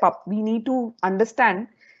to step up, we need to understand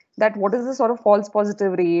that what is the sort of false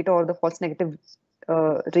positive rate or the false negative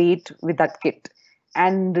rate with that kit.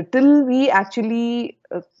 And till we actually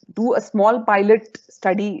do a small pilot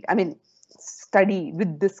study, I mean, study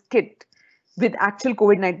with this kit with actual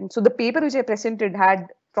COVID-19. So the paper which I presented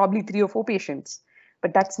had probably 3 or 4 patients,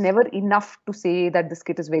 but that's never enough to say that this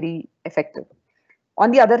kit is very effective.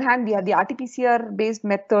 On the other hand, we have the RT-PCR based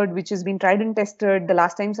method, which has been tried and tested. The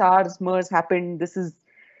last time SARS, MERS happened, this is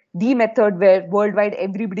the method where worldwide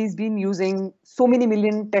everybody's been using. So many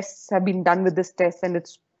million tests have been done with this test, and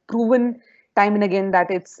it's proven time and again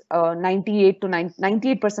that it's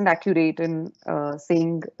 98% accurate in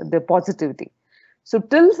saying the positivity. So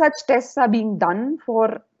till such tests are being done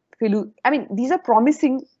for I mean, these are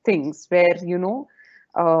promising things where,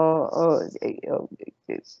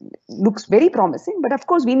 looks very promising, but of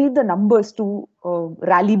course we need the numbers to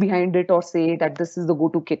rally behind it or say that this is the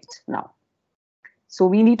go-to kit now. So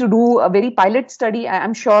we need to do a very pilot study.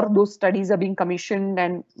 I'm sure those studies are being commissioned,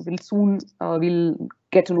 and we'll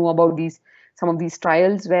get to know about some of these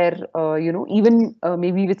trials where, even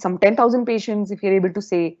maybe with some 10,000 patients, if you're able to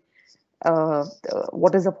say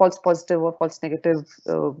what is a false positive or false negative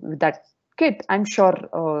with that kit, I'm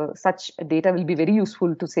sure such data will be very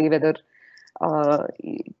useful to say whether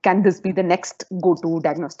can this be the next go-to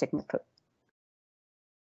diagnostic method.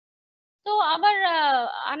 So our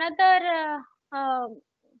another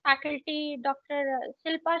faculty, Dr.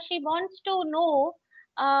 Shilpa, she wants to know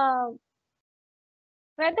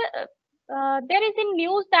whether there is in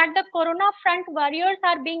news that the corona front warriors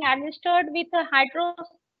are being administered with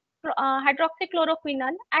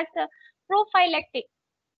hydroxychloroquine as a prophylactic.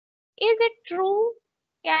 Is it true?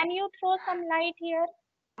 Can you throw some light here?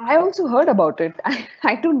 I also heard about it.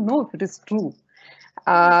 I don't know if it is true.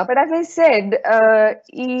 But as I said, I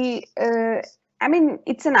mean,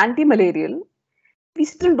 it's an anti-malarial. We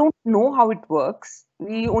still don't know how it works.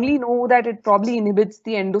 We only know that it probably inhibits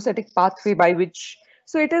the endocytic pathway by which.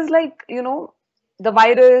 So it is like, the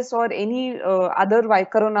virus or any other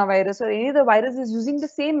coronavirus or any other virus is using the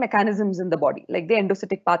same mechanisms in the body, like the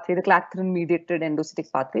endocytic pathway, the clathrin-mediated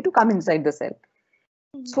endocytic pathway to come inside the cell.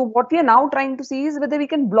 So what we are now trying to see is whether we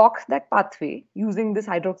can block that pathway using this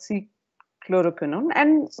hydroxychloroquine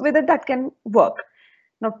and whether that can work.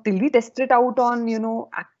 Now, till we test it out on,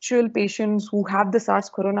 actual patients who have the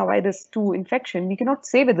SARS coronavirus 2 infection, we cannot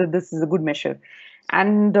say whether this is a good measure.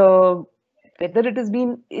 And whether it has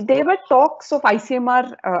been, there were talks of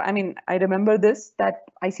ICMR. I mean, I remember that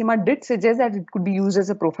ICMR did suggest that it could be used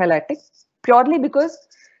as a prophylactic, purely because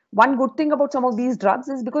one good thing about some of these drugs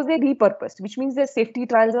is because they're repurposed, which means their safety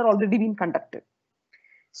trials are already being conducted.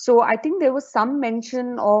 So I think there was some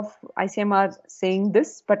mention of ICMR saying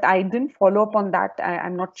this, but I didn't follow up on that.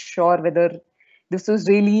 I'm not sure whether this was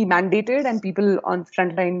really mandated and people on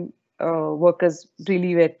frontline workers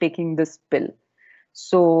really were taking this pill.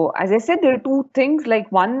 So as I said, there are two things. Like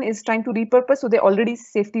one is trying to repurpose, so they already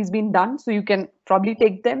safety has been done, so you can probably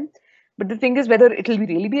take them. But the thing is whether it will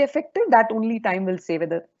really be effective. That only time will say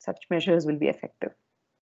whether such measures will be effective.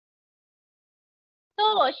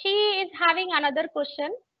 So she is having another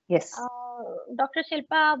question. Yes. Dr.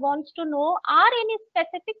 Shilpa wants to know, are any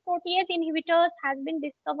specific protease inhibitors has been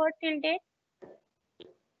discovered till date?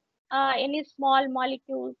 Any small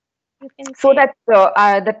molecules you can So say?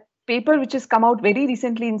 that paper which has come out very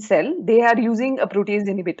recently in Cell, they are using a protease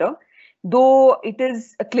inhibitor, though it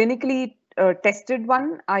is a clinically tested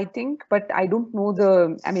one, I think, but I don't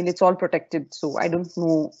know I mean, it's all protected, so I don't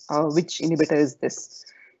know which inhibitor is this.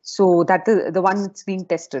 So that is the one that's being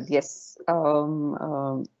tested, yes.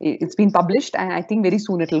 It's been published, and I think very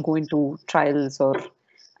soon it will go into trials or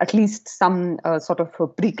at least some sort of a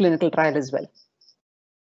preclinical trial as well.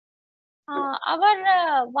 Our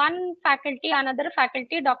another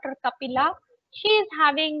faculty, Dr. Kapila, she is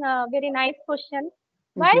having a very nice question.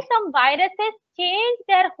 Why some viruses change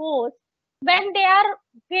their host when they are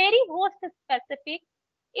very host specific?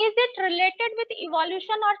 Is it related with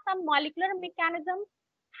evolution or some molecular mechanisms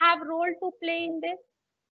have role to play in this?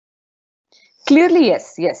 Clearly,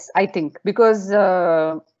 yes, I think, because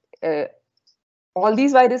all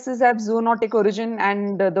these viruses have zoonotic origin,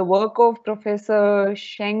 and the work of Professor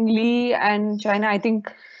Sheng Li and China, I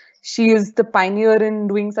think she is the pioneer in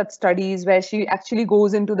doing such studies where she actually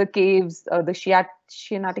goes into the caves, the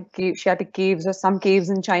Shiatic caves or some caves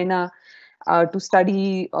in China, to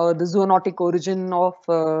study the zoonotic origin of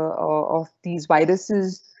these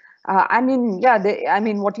viruses. I mean, yeah, I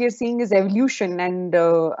mean, what you're seeing is evolution, and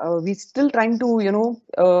we're still trying to,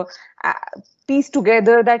 piece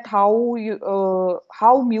together that how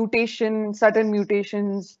certain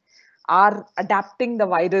mutations are adapting the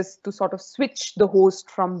virus to sort of switch the host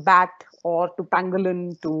from bat or to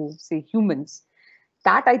pangolin to say humans.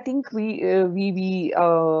 That I think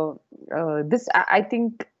I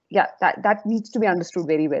think, yeah, that needs to be understood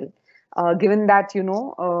very well. Given that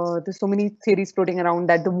there's so many theories floating around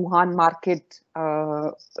that the Wuhan market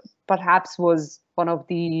perhaps was one of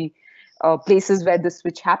the places where this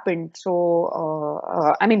switch happened. So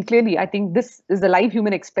I mean, clearly, I think this is a live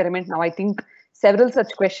human experiment now. I think several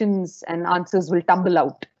such questions and answers will tumble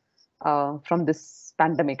out from this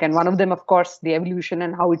pandemic, and one of them, of course, the evolution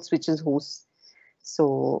and how it switches hosts.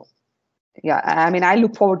 So yeah, I mean, I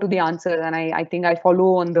look forward to the answer, and I think I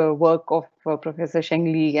follow on the work of Professor Sheng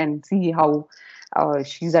Li and see how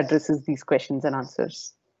she addresses these questions and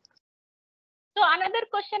answers. So another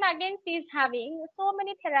question again she is having, so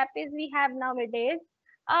many therapies we have nowadays.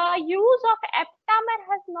 Use of aptamer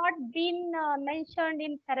has not been mentioned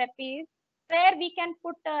in therapies where we can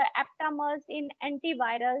put aptamers in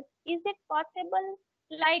antivirals. Is it possible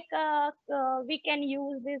like we can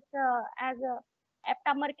use this as a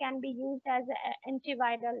aptamer can be used as an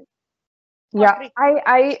antiviral? Yeah,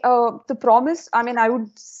 the promise, I mean, I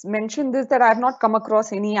would mention this, that I have not come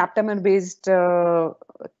across any aptamer based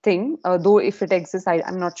thing, though if it exists,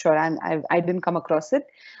 I'm not sure. I didn't come across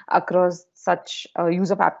such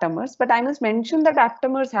use of aptamers. But I must mention that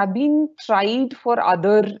aptamers have been tried for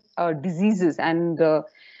other diseases, and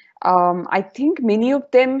I think many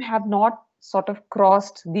of them have not sort of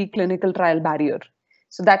crossed the clinical trial barrier.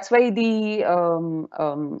 So that's why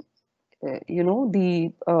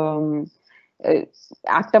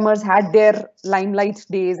aptamers had their limelight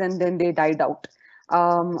days and then they died out.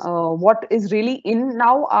 What is really in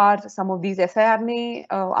now are some of these siRNA,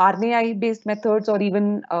 RNAi-based methods, or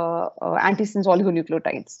even antisense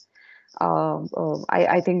oligonucleotides.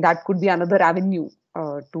 I think that could be another avenue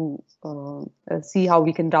to see how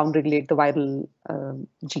we can downregulate the viral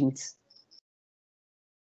genes.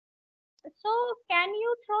 So can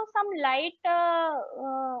you throw some light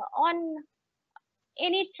on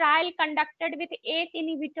any trial conducted with ACE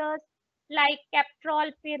inhibitors like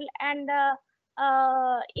captopril and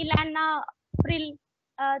ilanapril?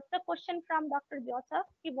 The question from Dr. Joseph.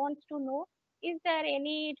 He wants to know, is there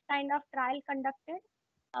any kind of trial conducted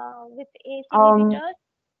with ACE inhibitors?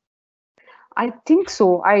 I think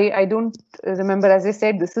so. I don't remember. As I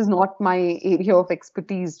said, this is not my area of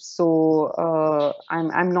expertise, so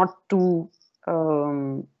I'm not too.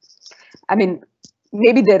 I mean,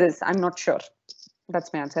 maybe there is. I'm not sure.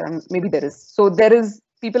 That's my answer. Maybe there is. So there is.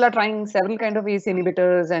 People are trying several kind of ACE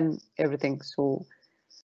inhibitors and everything. So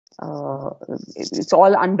it's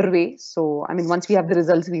all underway. So I mean, once we have the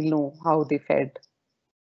results, we'll know how they fared.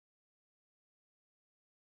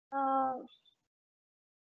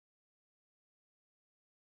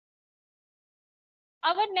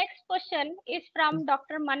 Our next question is from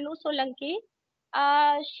Dr. Manu Solanki.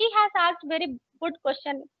 She has asked very good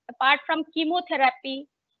question. Apart from chemotherapy,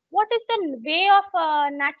 what is the way of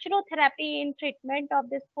naturotherapy in treatment of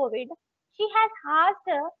this COVID? She has asked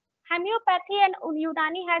homeopathy and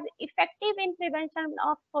Unani has effective in prevention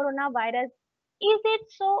of coronavirus. Is it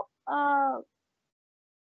so? I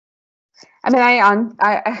mean,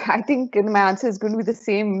 I think my answer is going to be the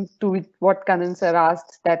same to what Kanan sir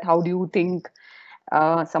asked, that how do you think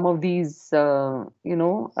some of these, herbal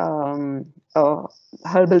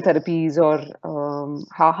therapies or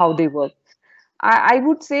how they work. I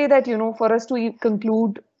would say that, for us to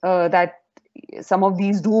conclude that some of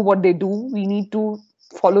these do what they do, we need to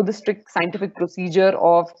follow the strict scientific procedure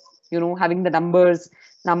of, having the numbers,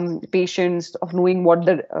 patients, of knowing what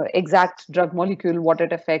the exact drug molecule, what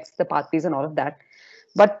it affects, the pathways and all of that.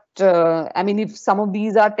 But I mean, if some of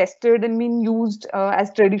these are tested and being used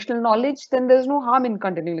as traditional knowledge, then there's no harm in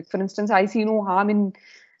continuing. Like, for instance, I see no harm in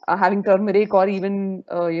having turmeric or even,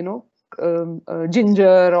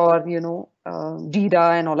 ginger or,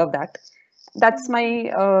 jeera and all of that. That's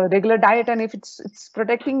my regular diet. And if it's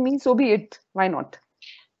protecting me, so be it. Why not?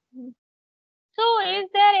 So, is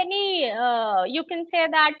there any, you can say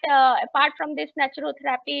that apart from this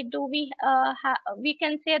naturotherapy, do we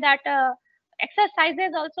can say that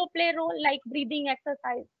exercises also play a role, like breathing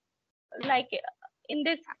exercise? Like in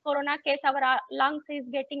this corona case, our lungs is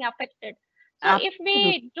getting affected. So, if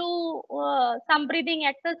we do some breathing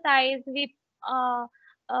exercise, you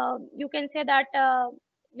can say that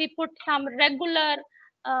we put some regularity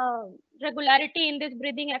in this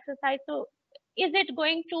breathing exercise. So, is it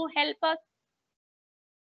going to help us?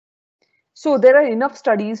 So there are enough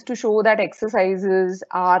studies to show that exercises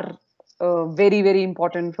are very, very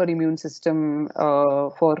important for immune system,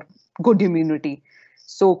 for good immunity.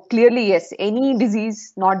 So clearly, yes, any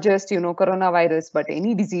disease, not just, coronavirus, but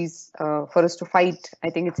any disease, for us to fight, I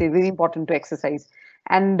think it's very important to exercise.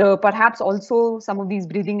 And perhaps also some of these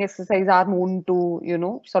breathing exercises are known to,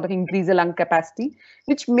 sort of increase the lung capacity,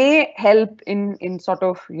 which may help in sort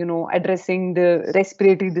of, addressing the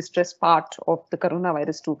respiratory distress part of the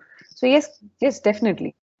coronavirus too. So yes,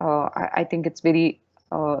 definitely. I think it's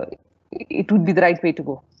it would be the right way to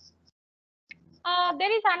go.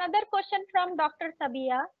 There is another question from Dr.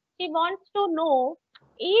 Sabia. She wants to know,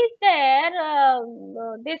 is there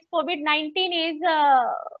this COVID-19 is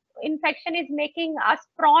infection is making us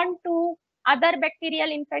prone to other bacterial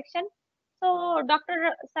infection? So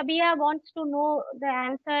Dr. Sabia wants to know the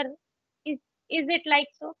answer. Is it like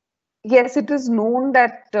so? Yes, it is known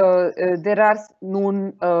that there are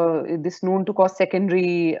known to cause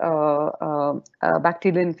secondary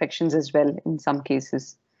bacterial infections as well in some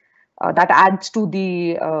cases. That adds to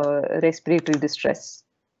the respiratory distress.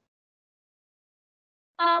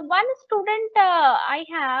 One student I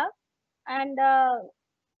have, and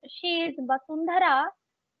she is Basundhara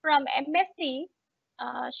from MSc.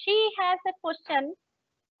 She has a question.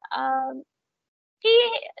 She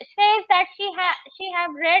says that she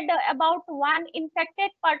have read about one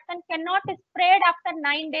infected person cannot spread after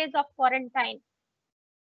 9 days of quarantine.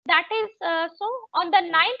 That is so. On the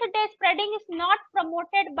 9th day, spreading is not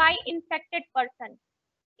promoted by infected person.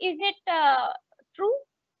 Is it true?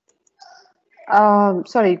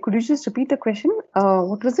 Sorry, could you just repeat the question?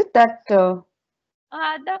 What was it that? The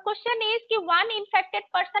question is that one infected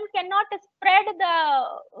person cannot spread the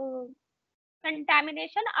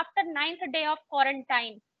contamination after 9th day of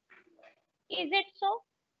quarantine. Is it so?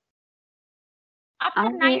 After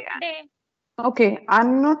 9th day. Okay,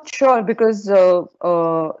 I'm not sure because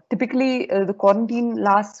typically the quarantine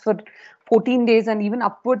lasts for 14 days and even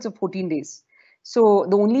upwards of 14 days. So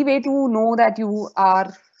the only way to know that you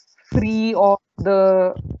are free of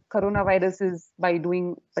the coronavirus is by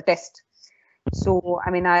doing a test. So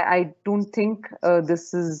I mean, I don't think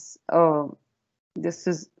this is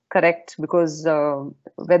correct, because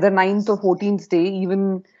whether 9th or 14th day,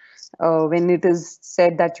 even when it is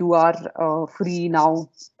said that you are free now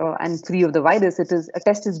and free of the virus, a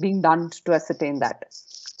test is being done to ascertain that.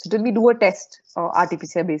 So till we do a test,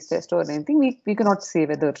 RT-PCR based test or anything, we cannot say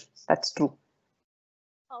whether that's true.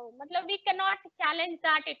 Oh, we cannot challenge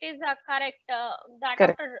that it is correct. That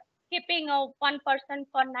Correct. After keeping one person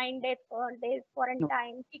for 9 days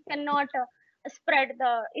quarantine, he cannot spread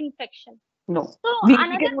the infection. No. So We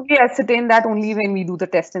can only ascertain that only when we do the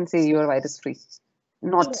test and say you are virus free,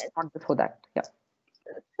 not before that. Yeah.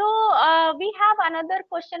 So we have another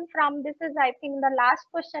question from, this is I think the last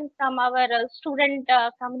question from our student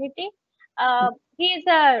community. He is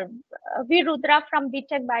V. Rudra from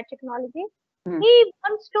BTech Biotechnology. he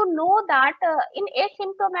wants to know that in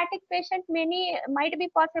asymptomatic patient, many might be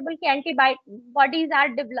possible कि antibodies are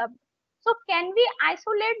developed. So can we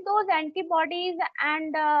isolate those antibodies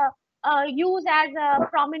and use as a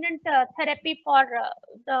prominent therapy for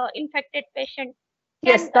the infected patient?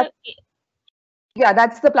 Yes, Can yeah,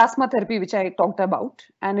 that's the plasma therapy which I talked about,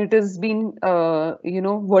 and it has been,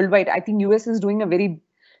 worldwide. I think US is doing a very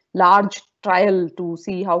large trial to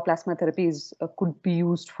see how plasma therapies could be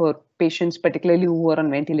used for patients, particularly who are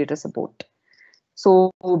on ventilator support.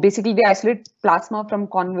 So basically, they isolate plasma from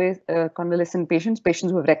convalescent patients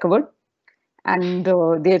who have recovered, and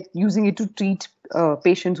they're using it to treat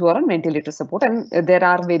patients who are on ventilator support. And there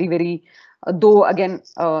are very, very, though again,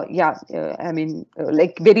 I mean,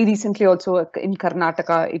 like very recently also in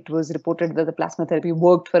Karnataka, it was reported that the plasma therapy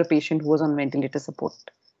worked for a patient who was on ventilator support.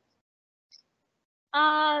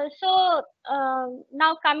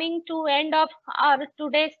 Now coming to end of our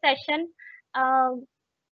today's session,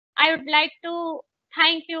 I would like to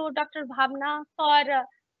thank you, Dr. Bhavana, for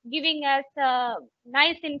giving us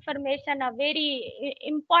nice information, a very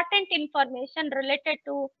important information related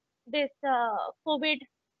to this COVID.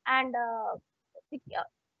 And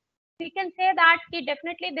we can say that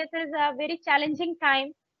definitely this is a very challenging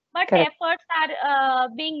time, but Correct. efforts are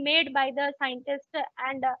being made by the scientists,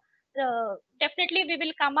 and definitely we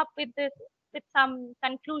will come up with this, with some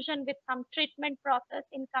conclusion, with some treatment process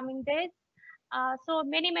in coming days. So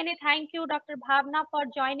many thank you, Dr. Bhavna, for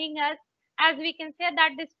joining us. As we can say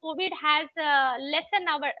that this COVID has lessened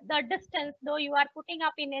the distance, though you are putting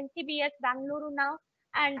up in NCBS Bangalore now,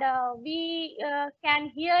 and we can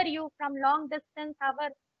hear you from long distance. Our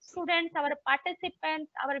students, our participants,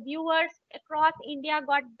 our viewers across India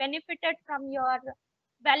got benefited from your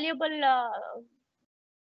valuable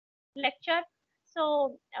lecture.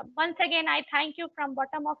 So once again, I thank you from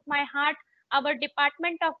bottom of my heart. Our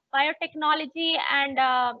Department of Biotechnology and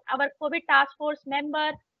our COVID Task Force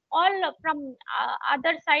member, all from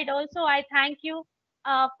other side also, I thank you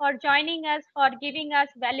for joining us, for giving us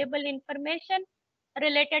valuable information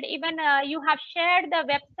related. Even you have shared the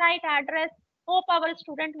website address. Hope our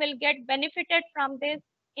student will get benefited from this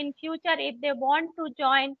in future if they want to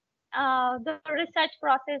join the research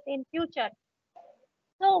process in future.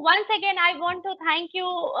 So once again, I want to thank you,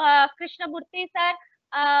 Krishnamurthy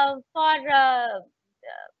sir, for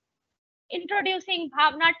introducing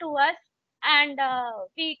Bhavna to us, and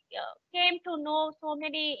we came to know so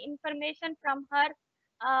many information from her.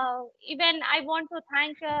 Even I want to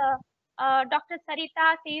thank Dr.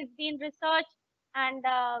 Sarita. She is been research, and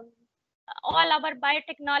all our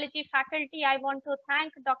biotechnology faculty. I want to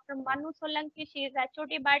thank Dr. Manu Solanki. She is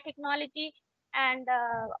HOD Biotechnology, and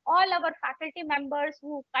all our faculty members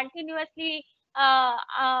who continuously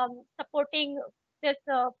supporting this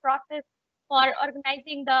process for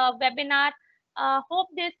organizing the webinar. Hope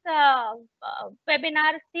this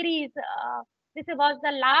webinar series, this was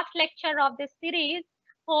the last lecture of this series.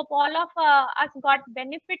 Hope all of us got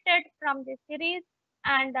benefited from this series,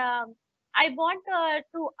 and I want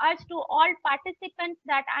to urge to all participants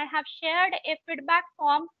that I have shared a feedback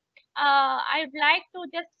form. I would like to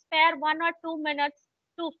just spare 1 or 2 minutes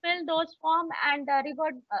to fill those form, and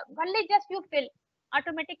reward only just you fill,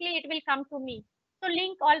 automatically it will come to me. So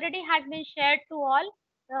link already has been shared to all.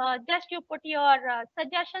 Just you put your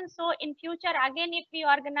suggestions. So in future, again, if we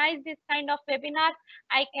organize this kind of webinar,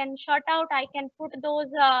 I can short out, I can put those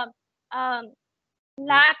um,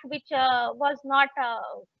 lack which was not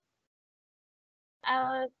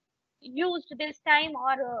used this time,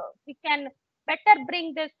 or we can better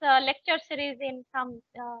bring this lecture series in some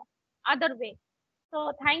other way.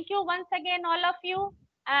 So thank you once again, all of you,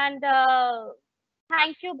 and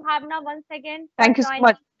thank you, Bhavna, once again for Thank you so joining.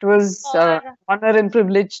 much. It was For honor and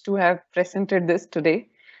privilege to have presented this today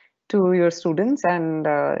to your students, and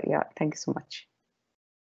yeah, thank you so much.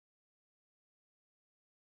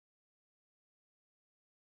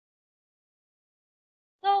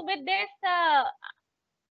 so with this,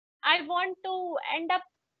 I want to end up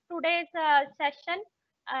today's session,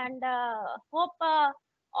 and hope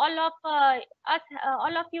all of us,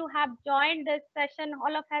 all of you have joined this session.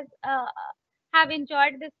 All of us have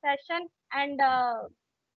enjoyed this session, and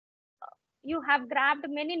you have grabbed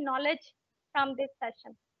many knowledge from this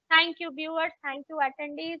session. Thank you, viewers. Thank you,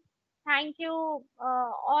 attendees. Thank you,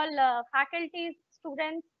 all faculties,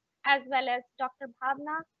 students, as well as Dr.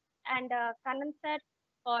 Bhavna and Kanan sir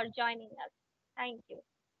for joining us. Thank you.